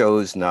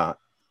chose not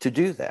to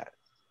do that.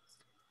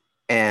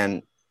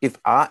 And if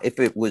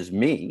it was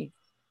me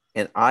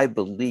and I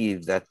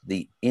believed that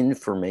the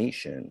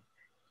information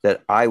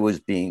that I was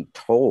being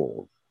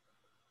told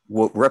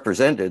what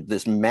represented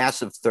this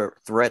massive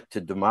threat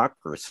to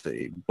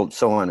democracy,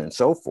 so on and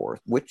so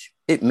forth, which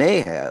it may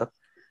have,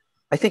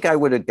 I think I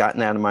would have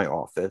gotten out of my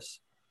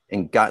office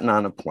and gotten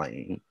on a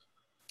plane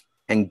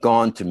and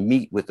gone to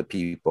meet with the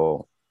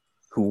people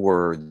who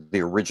were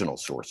the original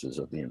sources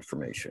of the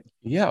information.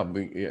 Yeah,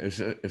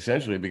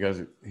 essentially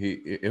because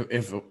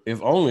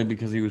if only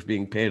because he was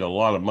being paid a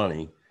lot of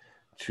money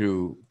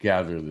to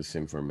gather this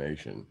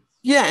information.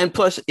 Yeah, and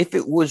plus, if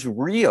it was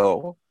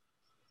real,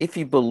 if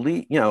he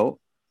believed,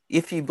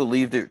 if he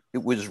believed it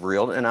was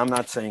real, and I'm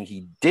not saying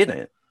he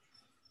didn't,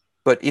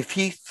 but if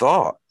he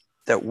thought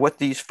that what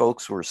these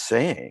folks were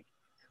saying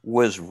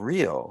was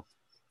real,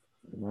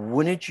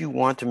 wouldn't you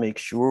want to make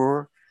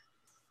sure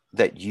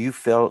that you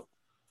felt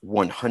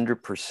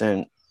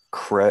 100%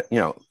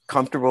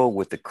 comfortable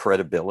with the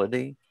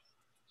credibility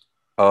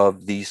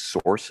of these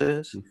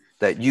sources,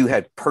 that you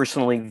had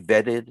personally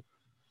vetted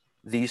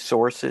these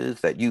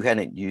sources, that you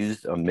hadn't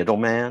used a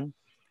middleman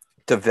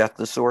to vet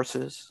the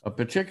sources? A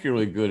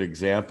particularly good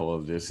example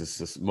of this is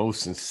the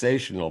most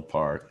sensational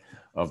part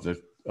of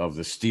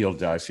the Steele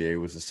dossier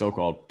was the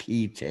so-called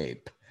P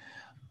tape.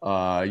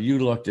 You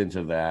looked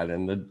into that,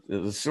 and the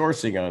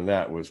sourcing on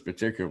that was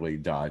particularly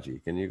dodgy.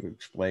 Can you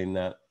explain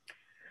that?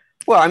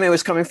 Well, I mean, it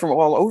was coming from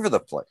all over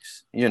the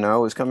place. It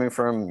was coming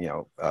from,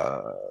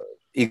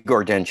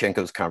 Igor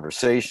Danchenko's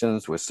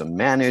conversations with some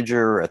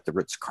manager at the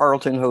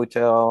Ritz-Carlton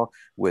Hotel,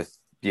 with,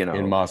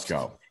 in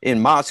Moscow.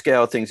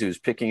 Things he was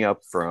picking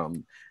up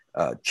from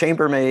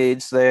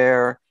chambermaids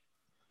there.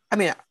 I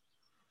mean,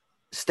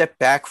 step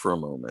back for a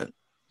moment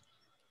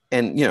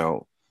and,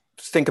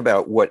 think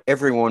about what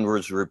everyone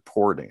was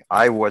reporting.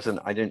 I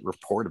didn't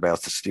report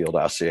about the Steele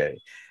dossier,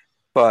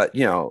 but,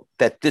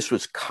 that this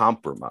was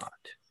compromised,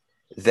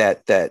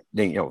 that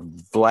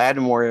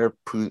Vladimir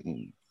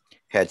Putin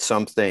had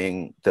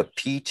something, the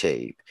P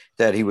tape,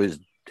 that he was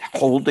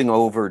holding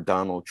over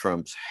Donald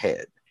Trump's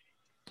head.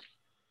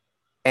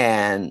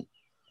 And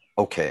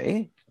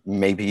okay,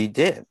 maybe he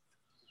did.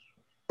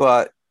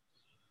 But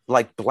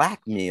like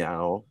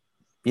blackmail,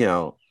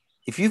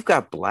 if you've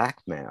got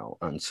blackmail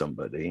on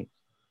somebody,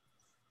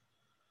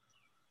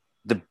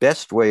 the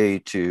best way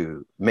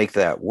to make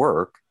that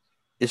work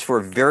is for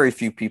very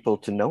few people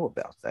to know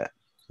about that,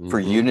 for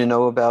you to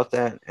know about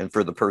that, and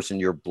for the person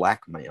you're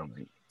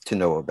blackmailing to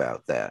know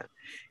about that.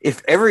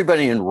 If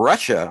everybody in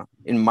Russia,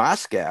 in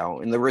Moscow,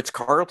 in the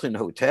Ritz-Carlton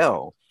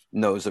Hotel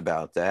knows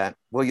about that,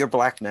 well, your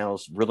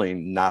blackmail's really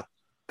not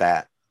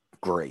that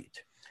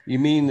great. You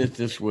mean that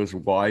this was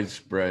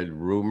widespread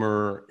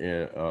rumor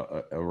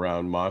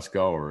around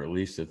Moscow, or at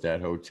least at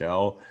that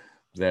hotel,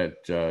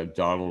 that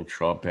Donald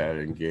Trump had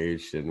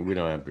engaged, and we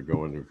don't have to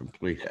go into a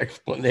complete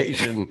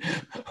explanation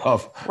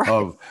of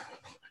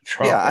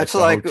Trump at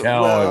the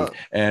hotel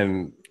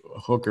and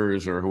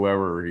hookers or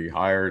whoever he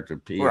hired to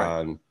pee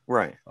on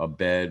a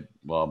bed,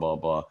 blah, blah,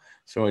 blah.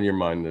 So in your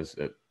mind,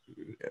 it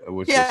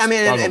was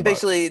and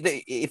basically,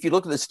 if you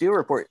look at the Steele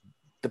report,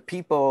 the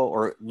people,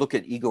 or look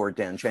at Igor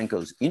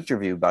Danchenko's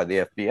interview by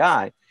the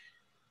FBI,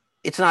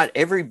 it's not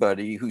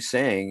everybody who's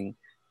saying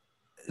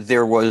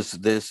there was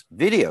this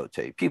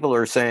videotape. People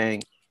are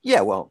saying,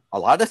 yeah, well, a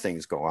lot of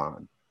things go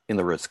on in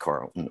the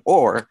Ritz-Carlton,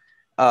 or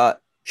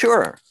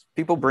sure,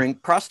 people bring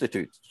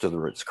prostitutes to the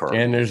Ritz-Carlton.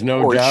 And there's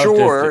no doubt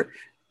sure,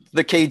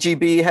 the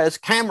KGB has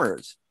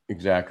cameras.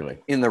 Exactly.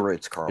 In the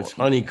Ritz-Carlton. It's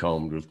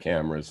honeycombed with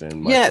cameras.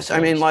 And yes, I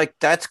mean, like,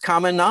 that's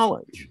common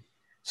knowledge.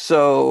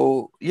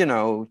 So,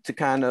 to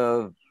kind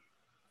of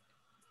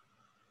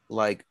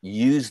like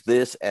use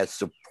this as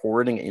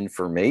supporting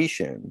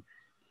information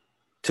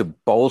to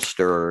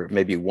bolster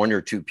maybe one or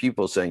two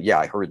people saying, yeah,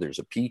 I heard there's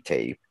a P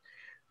tape,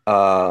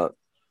 would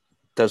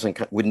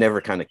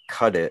never kind of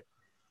cut it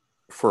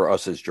for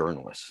us as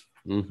journalists.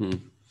 Mm-hmm.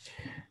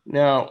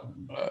 Now,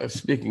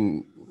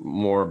 speaking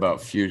more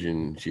about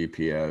Fusion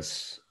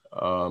GPS,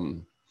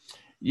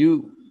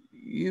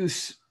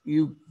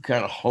 you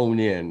kind of hone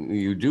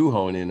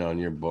in on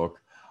your book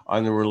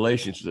on the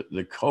relationship,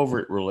 the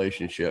covert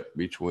relationship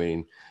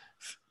between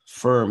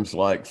firms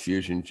like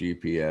Fusion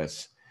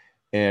GPS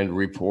and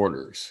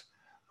reporters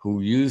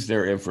who use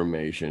their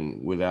information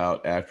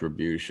without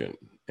attribution,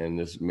 and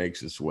this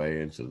makes its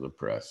way into the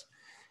press.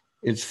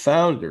 Its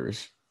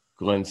founders,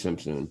 Glenn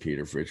Simpson and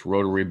Peter Fritz,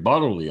 wrote a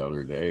rebuttal the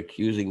other day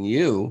accusing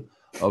you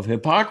of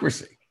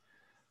hypocrisy,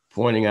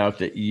 pointing out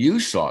that you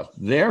sought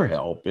their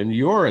help in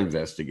your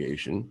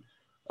investigation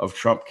of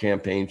Trump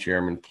campaign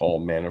chairman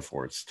Paul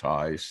Manafort's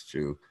ties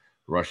to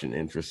Russian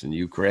interests in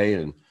Ukraine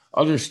and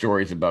other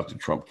stories about the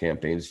Trump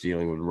campaign's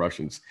dealing with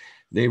Russians.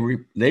 They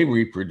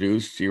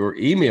reproduced your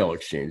email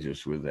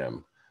exchanges with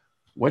them.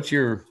 What's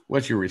your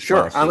response?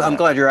 Sure, I'm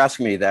glad you're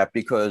asking me that,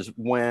 because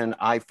when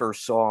I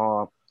first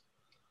saw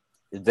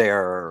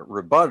their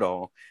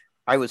rebuttal,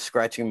 I was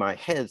scratching my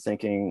head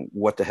thinking,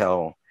 what the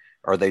hell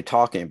are they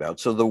talking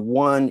about? So the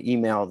one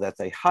email that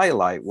they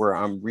highlight where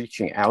I'm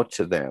reaching out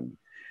to them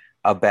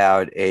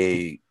about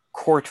a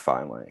court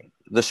filing,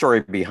 the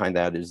story behind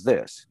that is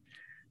this.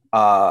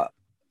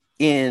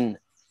 In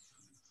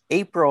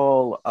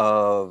April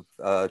of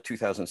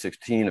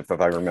 2016, if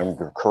I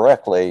remember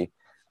correctly,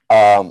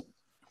 Mike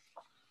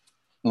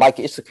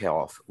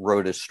Isikoff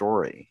wrote a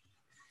story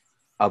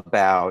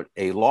about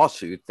a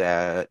lawsuit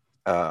that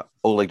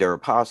Oleg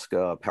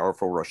Deripaska, a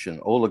powerful Russian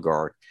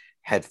oligarch,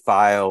 had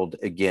filed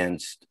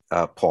against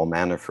Paul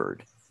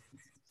Manafort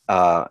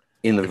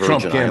in the Virgin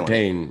Trump Islands.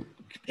 Campaign.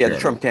 Yeah, the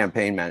Trump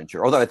campaign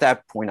manager. Although at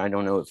that point, I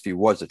don't know if he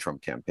was a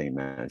Trump campaign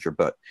manager,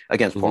 but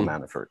against Paul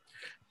Manafort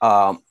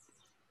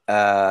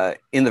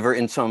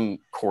in some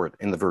court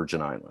in the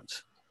Virgin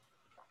Islands.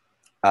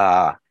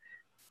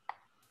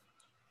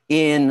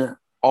 In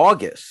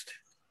August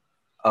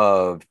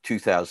of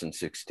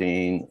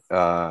 2016,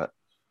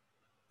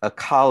 a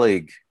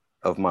colleague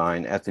of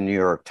mine at the New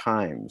York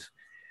Times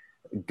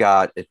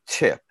got a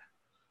tip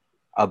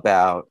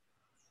about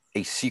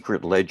a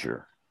secret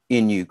ledger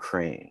in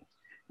Ukraine,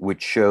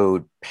 which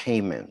showed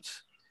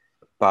payments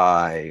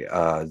by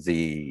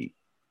the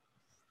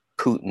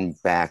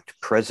Putin-backed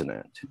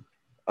president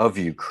of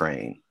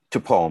Ukraine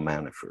to Paul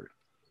Manafort.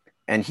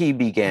 And he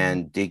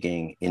began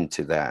digging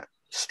into that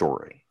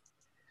story.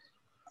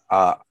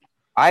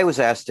 I was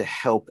asked to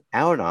help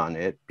out on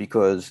it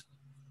because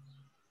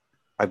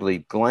I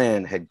believe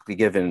Glenn had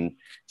given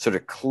sort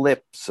of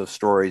clips of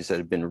stories that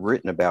had been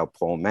written about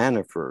Paul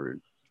Manafort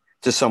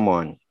to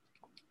someone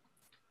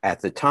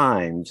at the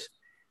Times,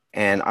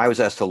 and I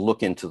was asked to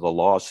look into the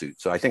lawsuit.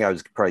 So I think I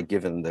was probably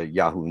given the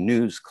Yahoo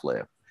News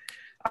clip.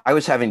 I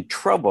was having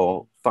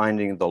trouble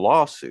finding the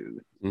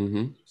lawsuit.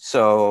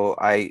 So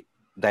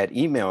that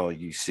email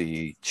you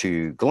see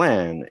to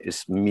Glenn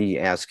is me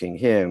asking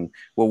him,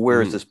 well,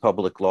 where is this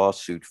public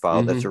lawsuit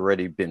filed that's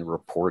already been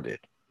reported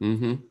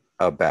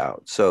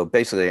about? So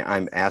basically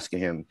I'm asking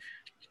him,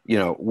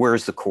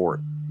 where's the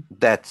court?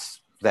 That's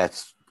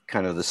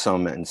kind of the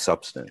sum and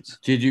substance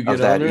of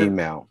that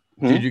email.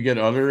 Did you get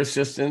other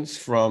assistance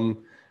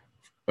from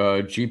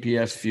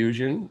GPS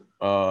Fusion,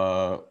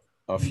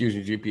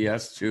 Fusion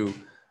GPS to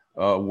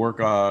work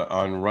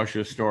on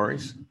Russia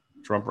stories,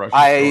 Trump-Russia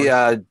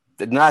stories?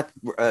 Not,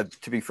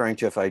 to be frank,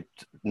 Jeff,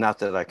 not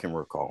that I can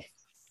recall.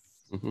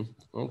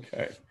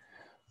 Okay.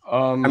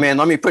 I mean,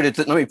 let me put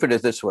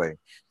it this way.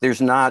 There's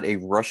not a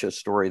Russia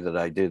story that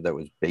I did that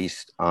was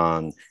based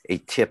on a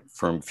tip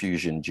from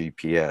Fusion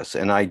GPS.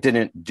 And I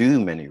didn't do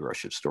many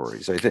Russia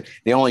stories.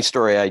 The only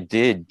story I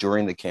did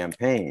during the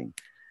campaign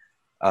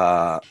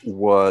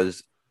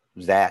was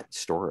that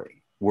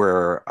story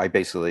where I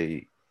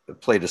basically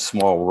played a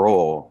small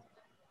role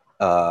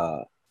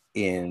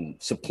in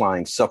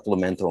supplying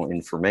supplemental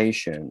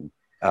information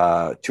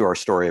to our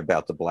story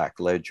about the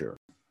Black Ledger.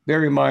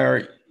 Barry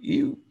Meyer,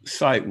 you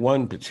cite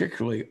one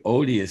particularly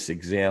odious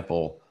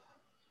example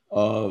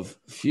of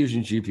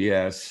Fusion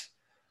GPS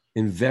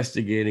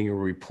investigating a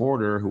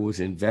reporter who was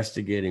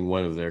investigating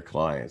one of their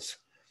clients.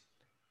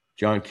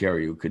 John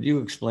Carreyrou, could you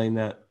explain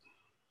that?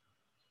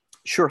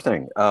 Sure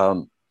thing.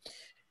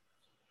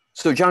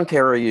 So John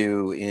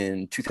Carreyrou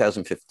in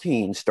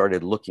 2015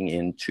 started looking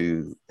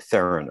into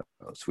Theranos,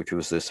 which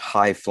was this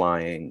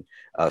high-flying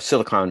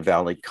Silicon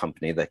Valley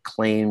company that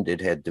claimed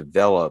it had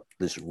developed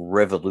this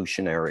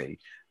revolutionary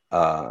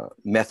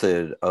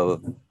method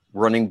of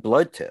running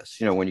blood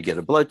tests. When you get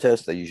a blood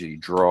test, they usually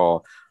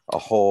draw a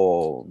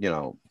whole,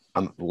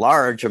 a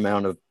large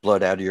amount of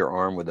blood out of your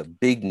arm with a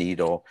big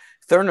needle.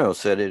 Theranos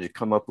said it had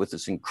come up with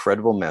this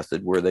incredible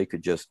method where they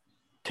could just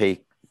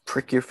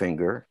prick your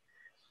finger,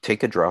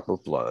 take a drop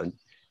of blood,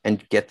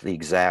 and get the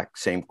exact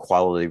same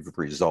quality of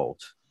result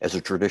as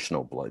a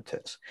traditional blood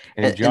test.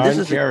 And John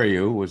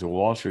Carreyrou was a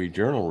Wall Street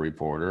Journal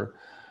reporter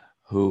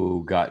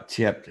who got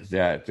tipped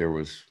that there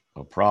was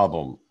a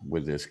problem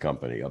with this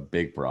company, a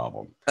big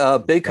problem. A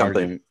big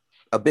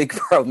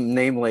problem,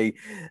 namely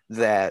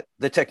that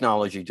the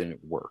technology didn't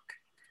work.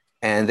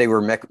 And they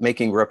were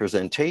making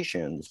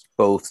representations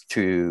both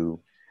to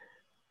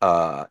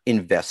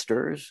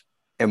investors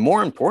and,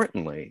 more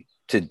importantly,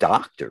 to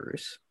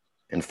doctors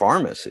and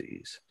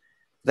pharmacies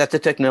that the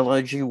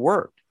technology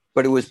worked,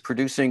 but it was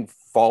producing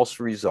false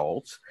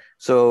results.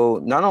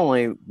 So not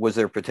only was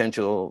there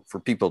potential for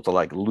people to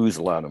lose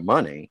a lot of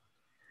money,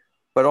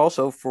 but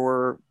also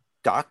for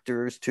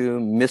doctors to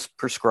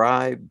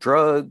misprescribe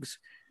drugs,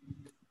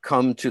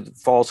 come to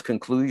false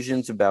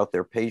conclusions about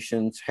their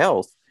patients'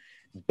 health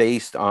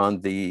based on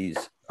these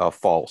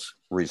false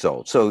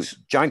results. So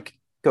John,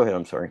 go ahead.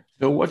 I'm sorry.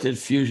 So what did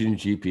Fusion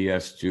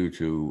GPS do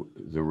to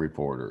the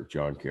reporter,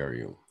 John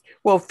Carreyrou?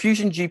 Well,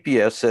 Fusion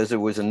GPS says it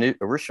was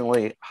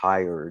originally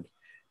hired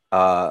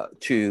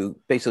to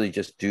basically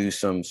just do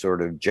some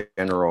sort of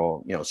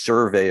general,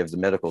 survey of the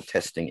medical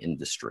testing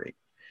industry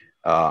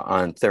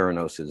on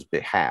Theranos's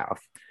behalf.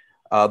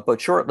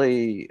 But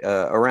shortly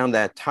around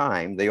that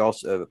time,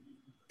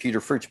 Peter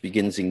Fritsch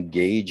begins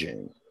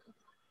engaging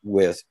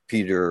with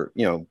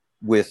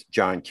with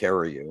John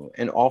Carreyrou,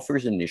 and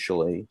offers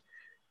initially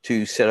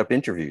to set up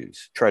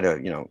interviews, try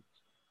to,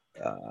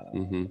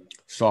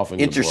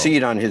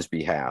 intercede on his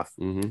behalf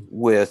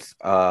with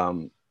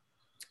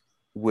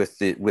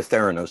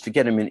Theranos to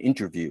get him an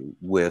interview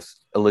with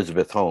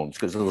Elizabeth Holmes,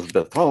 because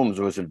Elizabeth Holmes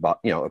was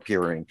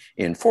appearing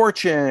in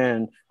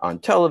Fortune, on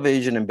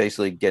television, and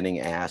basically getting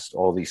asked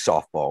all these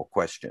softball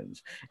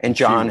questions. And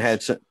John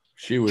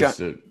she was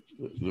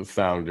the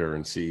founder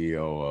and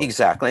CEO of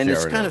exactly, and Theranos.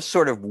 It's kind of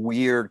sort of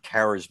weird,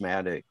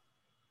 charismatic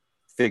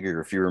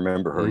figure, if you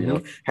remember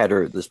her. Had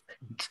her this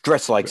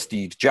dressed like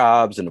Steve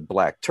Jobs in a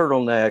black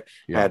turtleneck,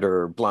 had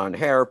her blonde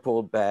hair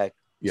pulled back,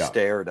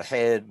 stared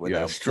ahead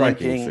without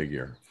striking blinking.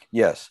 Figure.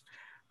 Yes.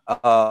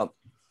 And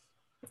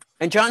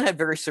John had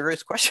very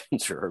serious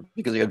questions for her,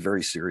 because he had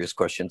very serious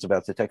questions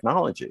about the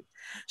technology.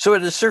 So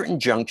at a certain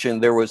junction,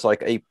 there was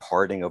like a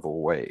parting of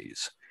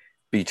ways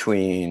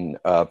between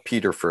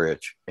Peter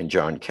Fritsch and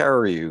John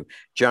Carreyrou.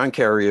 John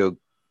Carreyrou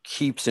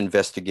keeps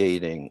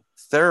investigating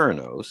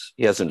Theranos.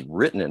 He hasn't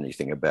written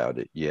anything about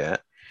it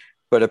yet,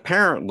 but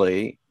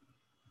apparently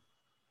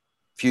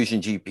Fusion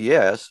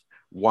GPS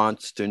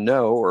wants to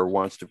know, or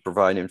wants to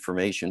provide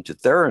information to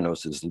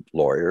Theranos's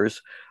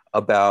lawyers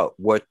about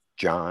what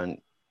John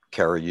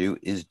Carreyrou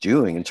is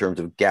doing in terms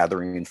of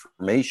gathering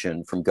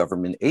information from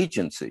government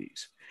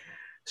agencies.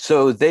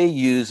 So they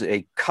use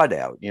a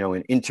cutout,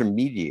 an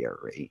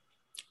intermediary,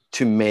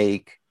 to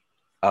make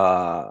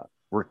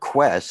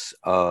requests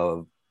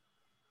of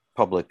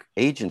public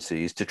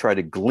agencies to try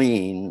to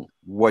glean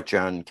what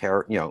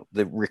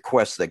the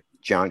requests that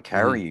John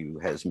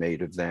Carreyrou has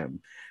made of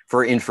them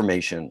for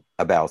information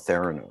about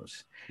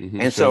Theranos.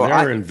 And so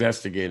they're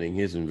investigating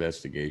his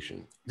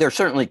investigation. They're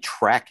certainly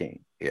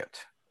tracking it,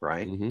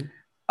 right?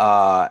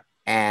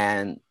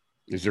 And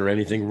is there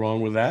anything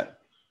wrong with that?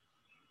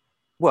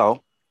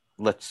 Well,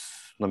 let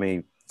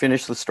me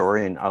finish the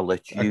story, and I'll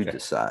let you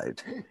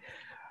decide.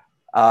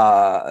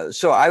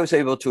 So I was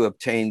able to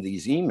obtain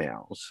these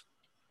emails,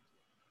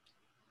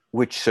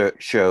 which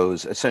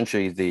shows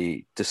essentially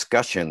the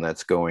discussion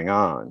that's going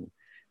on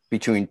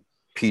between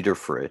Peter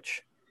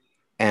Fritsch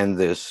and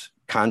this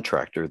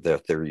contractor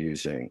that they're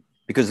using,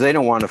 because they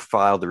don't want to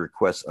file the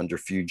request under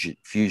Fusion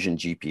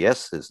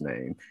GPS's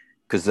name,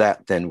 because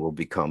that then will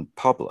become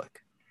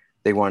public.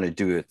 They want to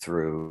do it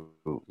through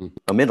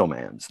a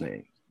middleman's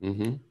name.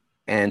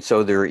 And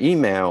so there are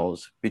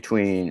emails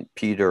between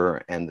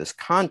Peter and this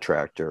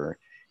contractor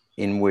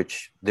in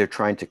which they're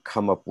trying to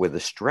come up with a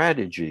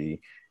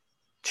strategy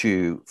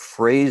to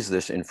phrase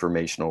this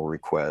informational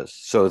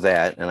request so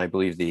that, and I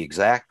believe the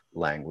exact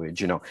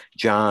language,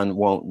 John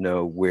won't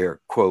know we're,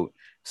 quote,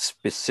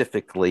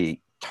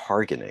 specifically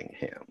targeting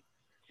him,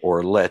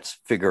 or let's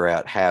figure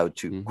out how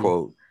to,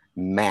 quote,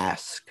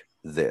 mask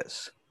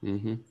this.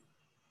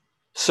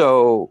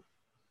 So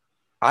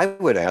I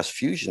would ask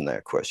Fusion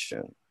that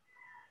question.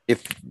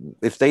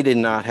 If they did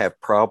not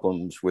have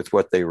problems with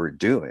what they were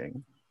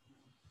doing,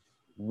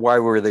 why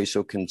were they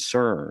so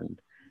concerned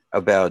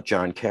about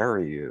John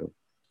Carreyrou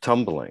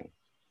tumbling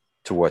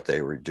to what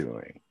they were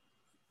doing?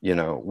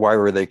 Why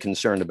were they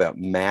concerned about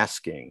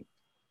masking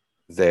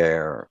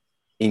their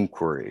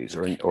inquiries,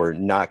 or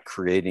not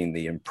creating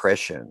the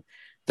impression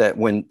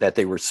that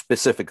they were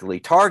specifically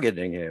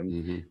targeting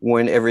him,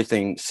 when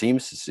everything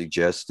seems to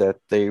suggest that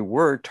they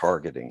were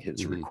targeting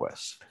his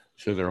requests?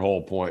 So their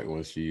whole point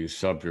was to use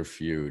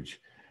subterfuge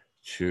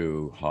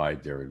to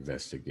hide their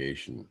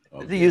investigation.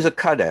 Use a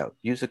cutout.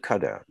 You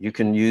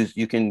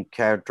can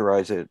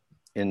characterize it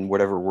in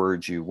whatever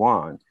words you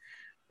want,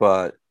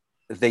 but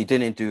they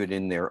didn't do it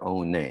in their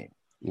own name.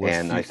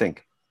 I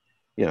think,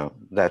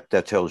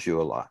 that tells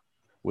you a lot.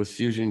 Was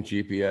Fusion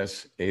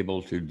GPS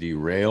able to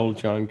derail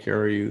John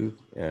Carreyrou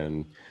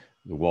and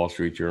the Wall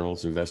Street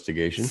Journal's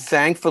investigation?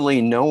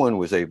 Thankfully, no one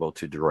was able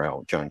to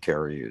derail John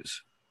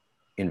Carreyrou's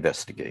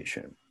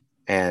investigation.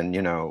 And,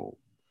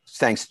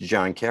 thanks to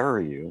John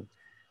Carreyrou,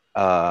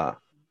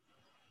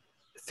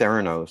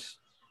 Theranos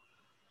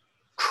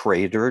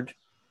cratered,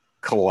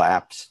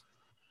 collapsed,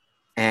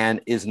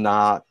 and is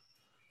not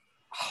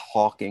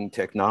hawking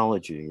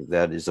technology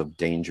that is of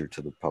danger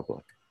to the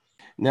public.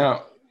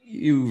 Now,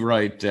 you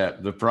write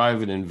that the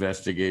private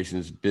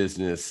investigations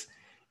business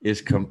is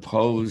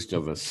composed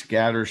of a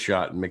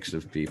scattershot mix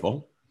of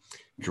people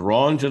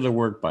drawn to the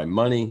work by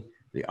money,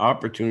 the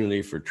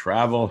opportunity for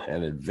travel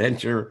and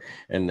adventure,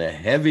 and the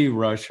heavy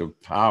rush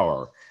of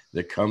power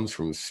that comes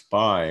from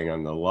spying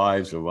on the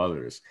lives of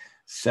others.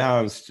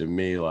 Sounds to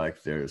me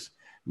like there's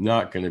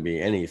not going to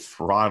be any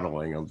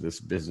throttling of this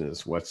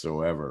business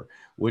whatsoever.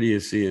 What do you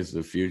see as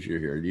the future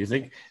here? Do you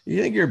think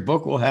your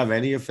book will have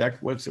any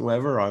effect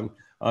whatsoever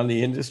on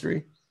the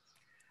industry?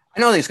 I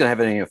don't think it's going to have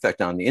any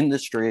effect on the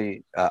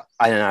industry.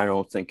 I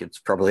don't think it's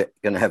probably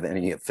going to have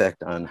any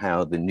effect on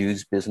how the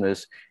news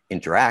business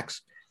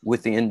interacts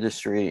with the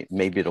industry.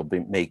 Maybe it'll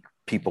make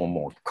people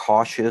more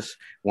cautious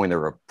when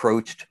they're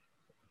approached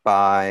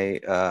by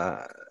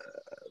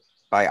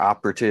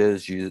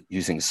operatives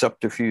using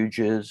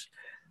subterfuges.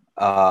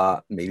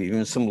 Maybe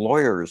even some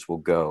lawyers will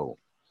go,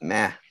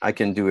 nah, I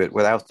can do it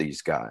without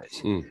these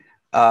guys.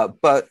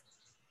 But,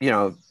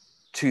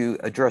 to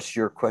address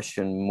your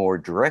question more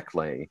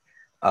directly,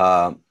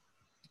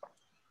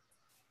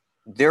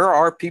 there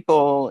are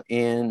people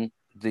in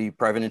the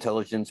private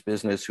intelligence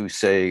business who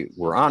say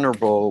we're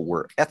honorable,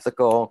 we're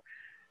ethical.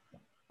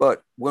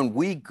 But when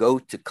we go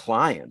to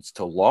clients,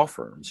 to law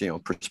firms,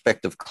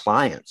 prospective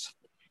clients,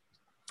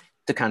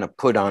 to kind of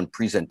put on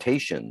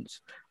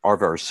presentations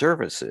of our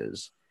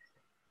services,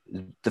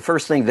 the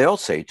first thing they'll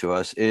say to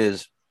us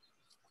is,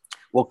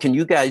 well, can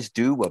you guys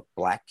do what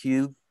Black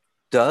Cube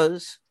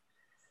does?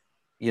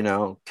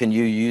 Can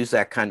you use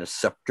that kind of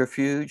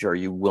subterfuge? Are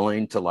you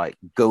willing to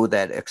go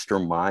that extra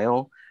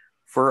mile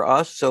for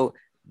us? So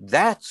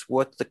that's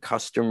what the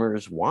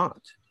customers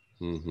want.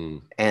 Mm-hmm.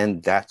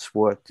 And that's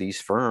what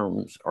these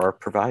firms are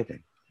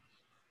providing.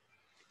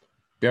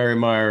 Barry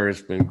Meyer,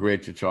 it's been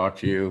great to talk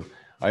to you.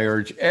 I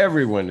urge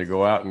everyone to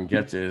go out and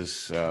get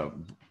this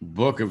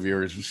book of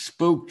yours,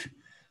 Spooked,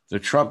 The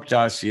Trump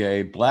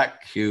Dossier,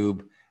 Black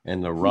Cube,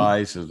 and the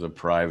Rise of the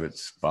Private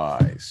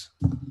Spies.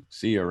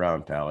 See you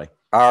around, Pally.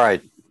 All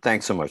right.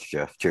 Thanks so much,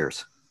 Jeff.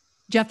 Cheers.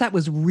 Jeff, that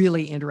was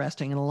really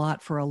interesting and a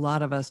lot for a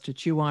lot of us to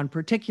chew on,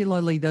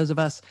 particularly those of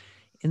us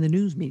in the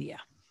news media.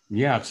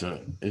 Yeah,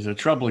 it's a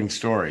troubling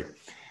story.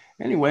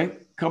 Anyway,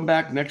 come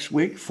back next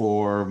week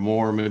for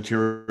more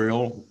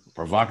material,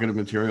 provocative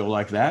material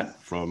like that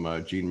from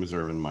Gene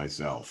Meserve and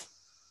myself.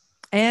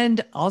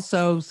 And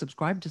also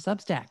subscribe to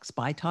Substack.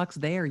 Spy Talk's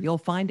there. You'll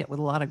find it with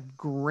a lot of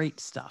great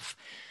stuff.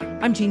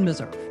 I'm Gene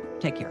Meserve.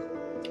 Take care.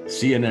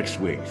 See you next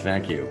week.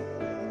 Thank you.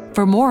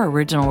 For more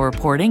original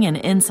reporting and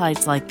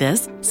insights like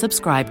this,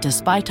 subscribe to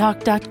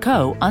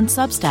spytalk.co on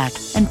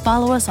Substack and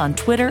follow us on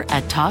Twitter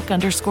at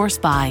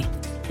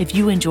 @talk_spy. If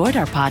you enjoyed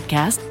our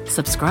podcast,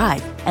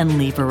 subscribe and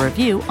leave a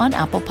review on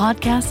Apple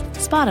Podcasts,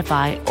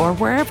 Spotify, or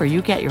wherever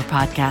you get your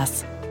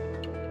podcasts.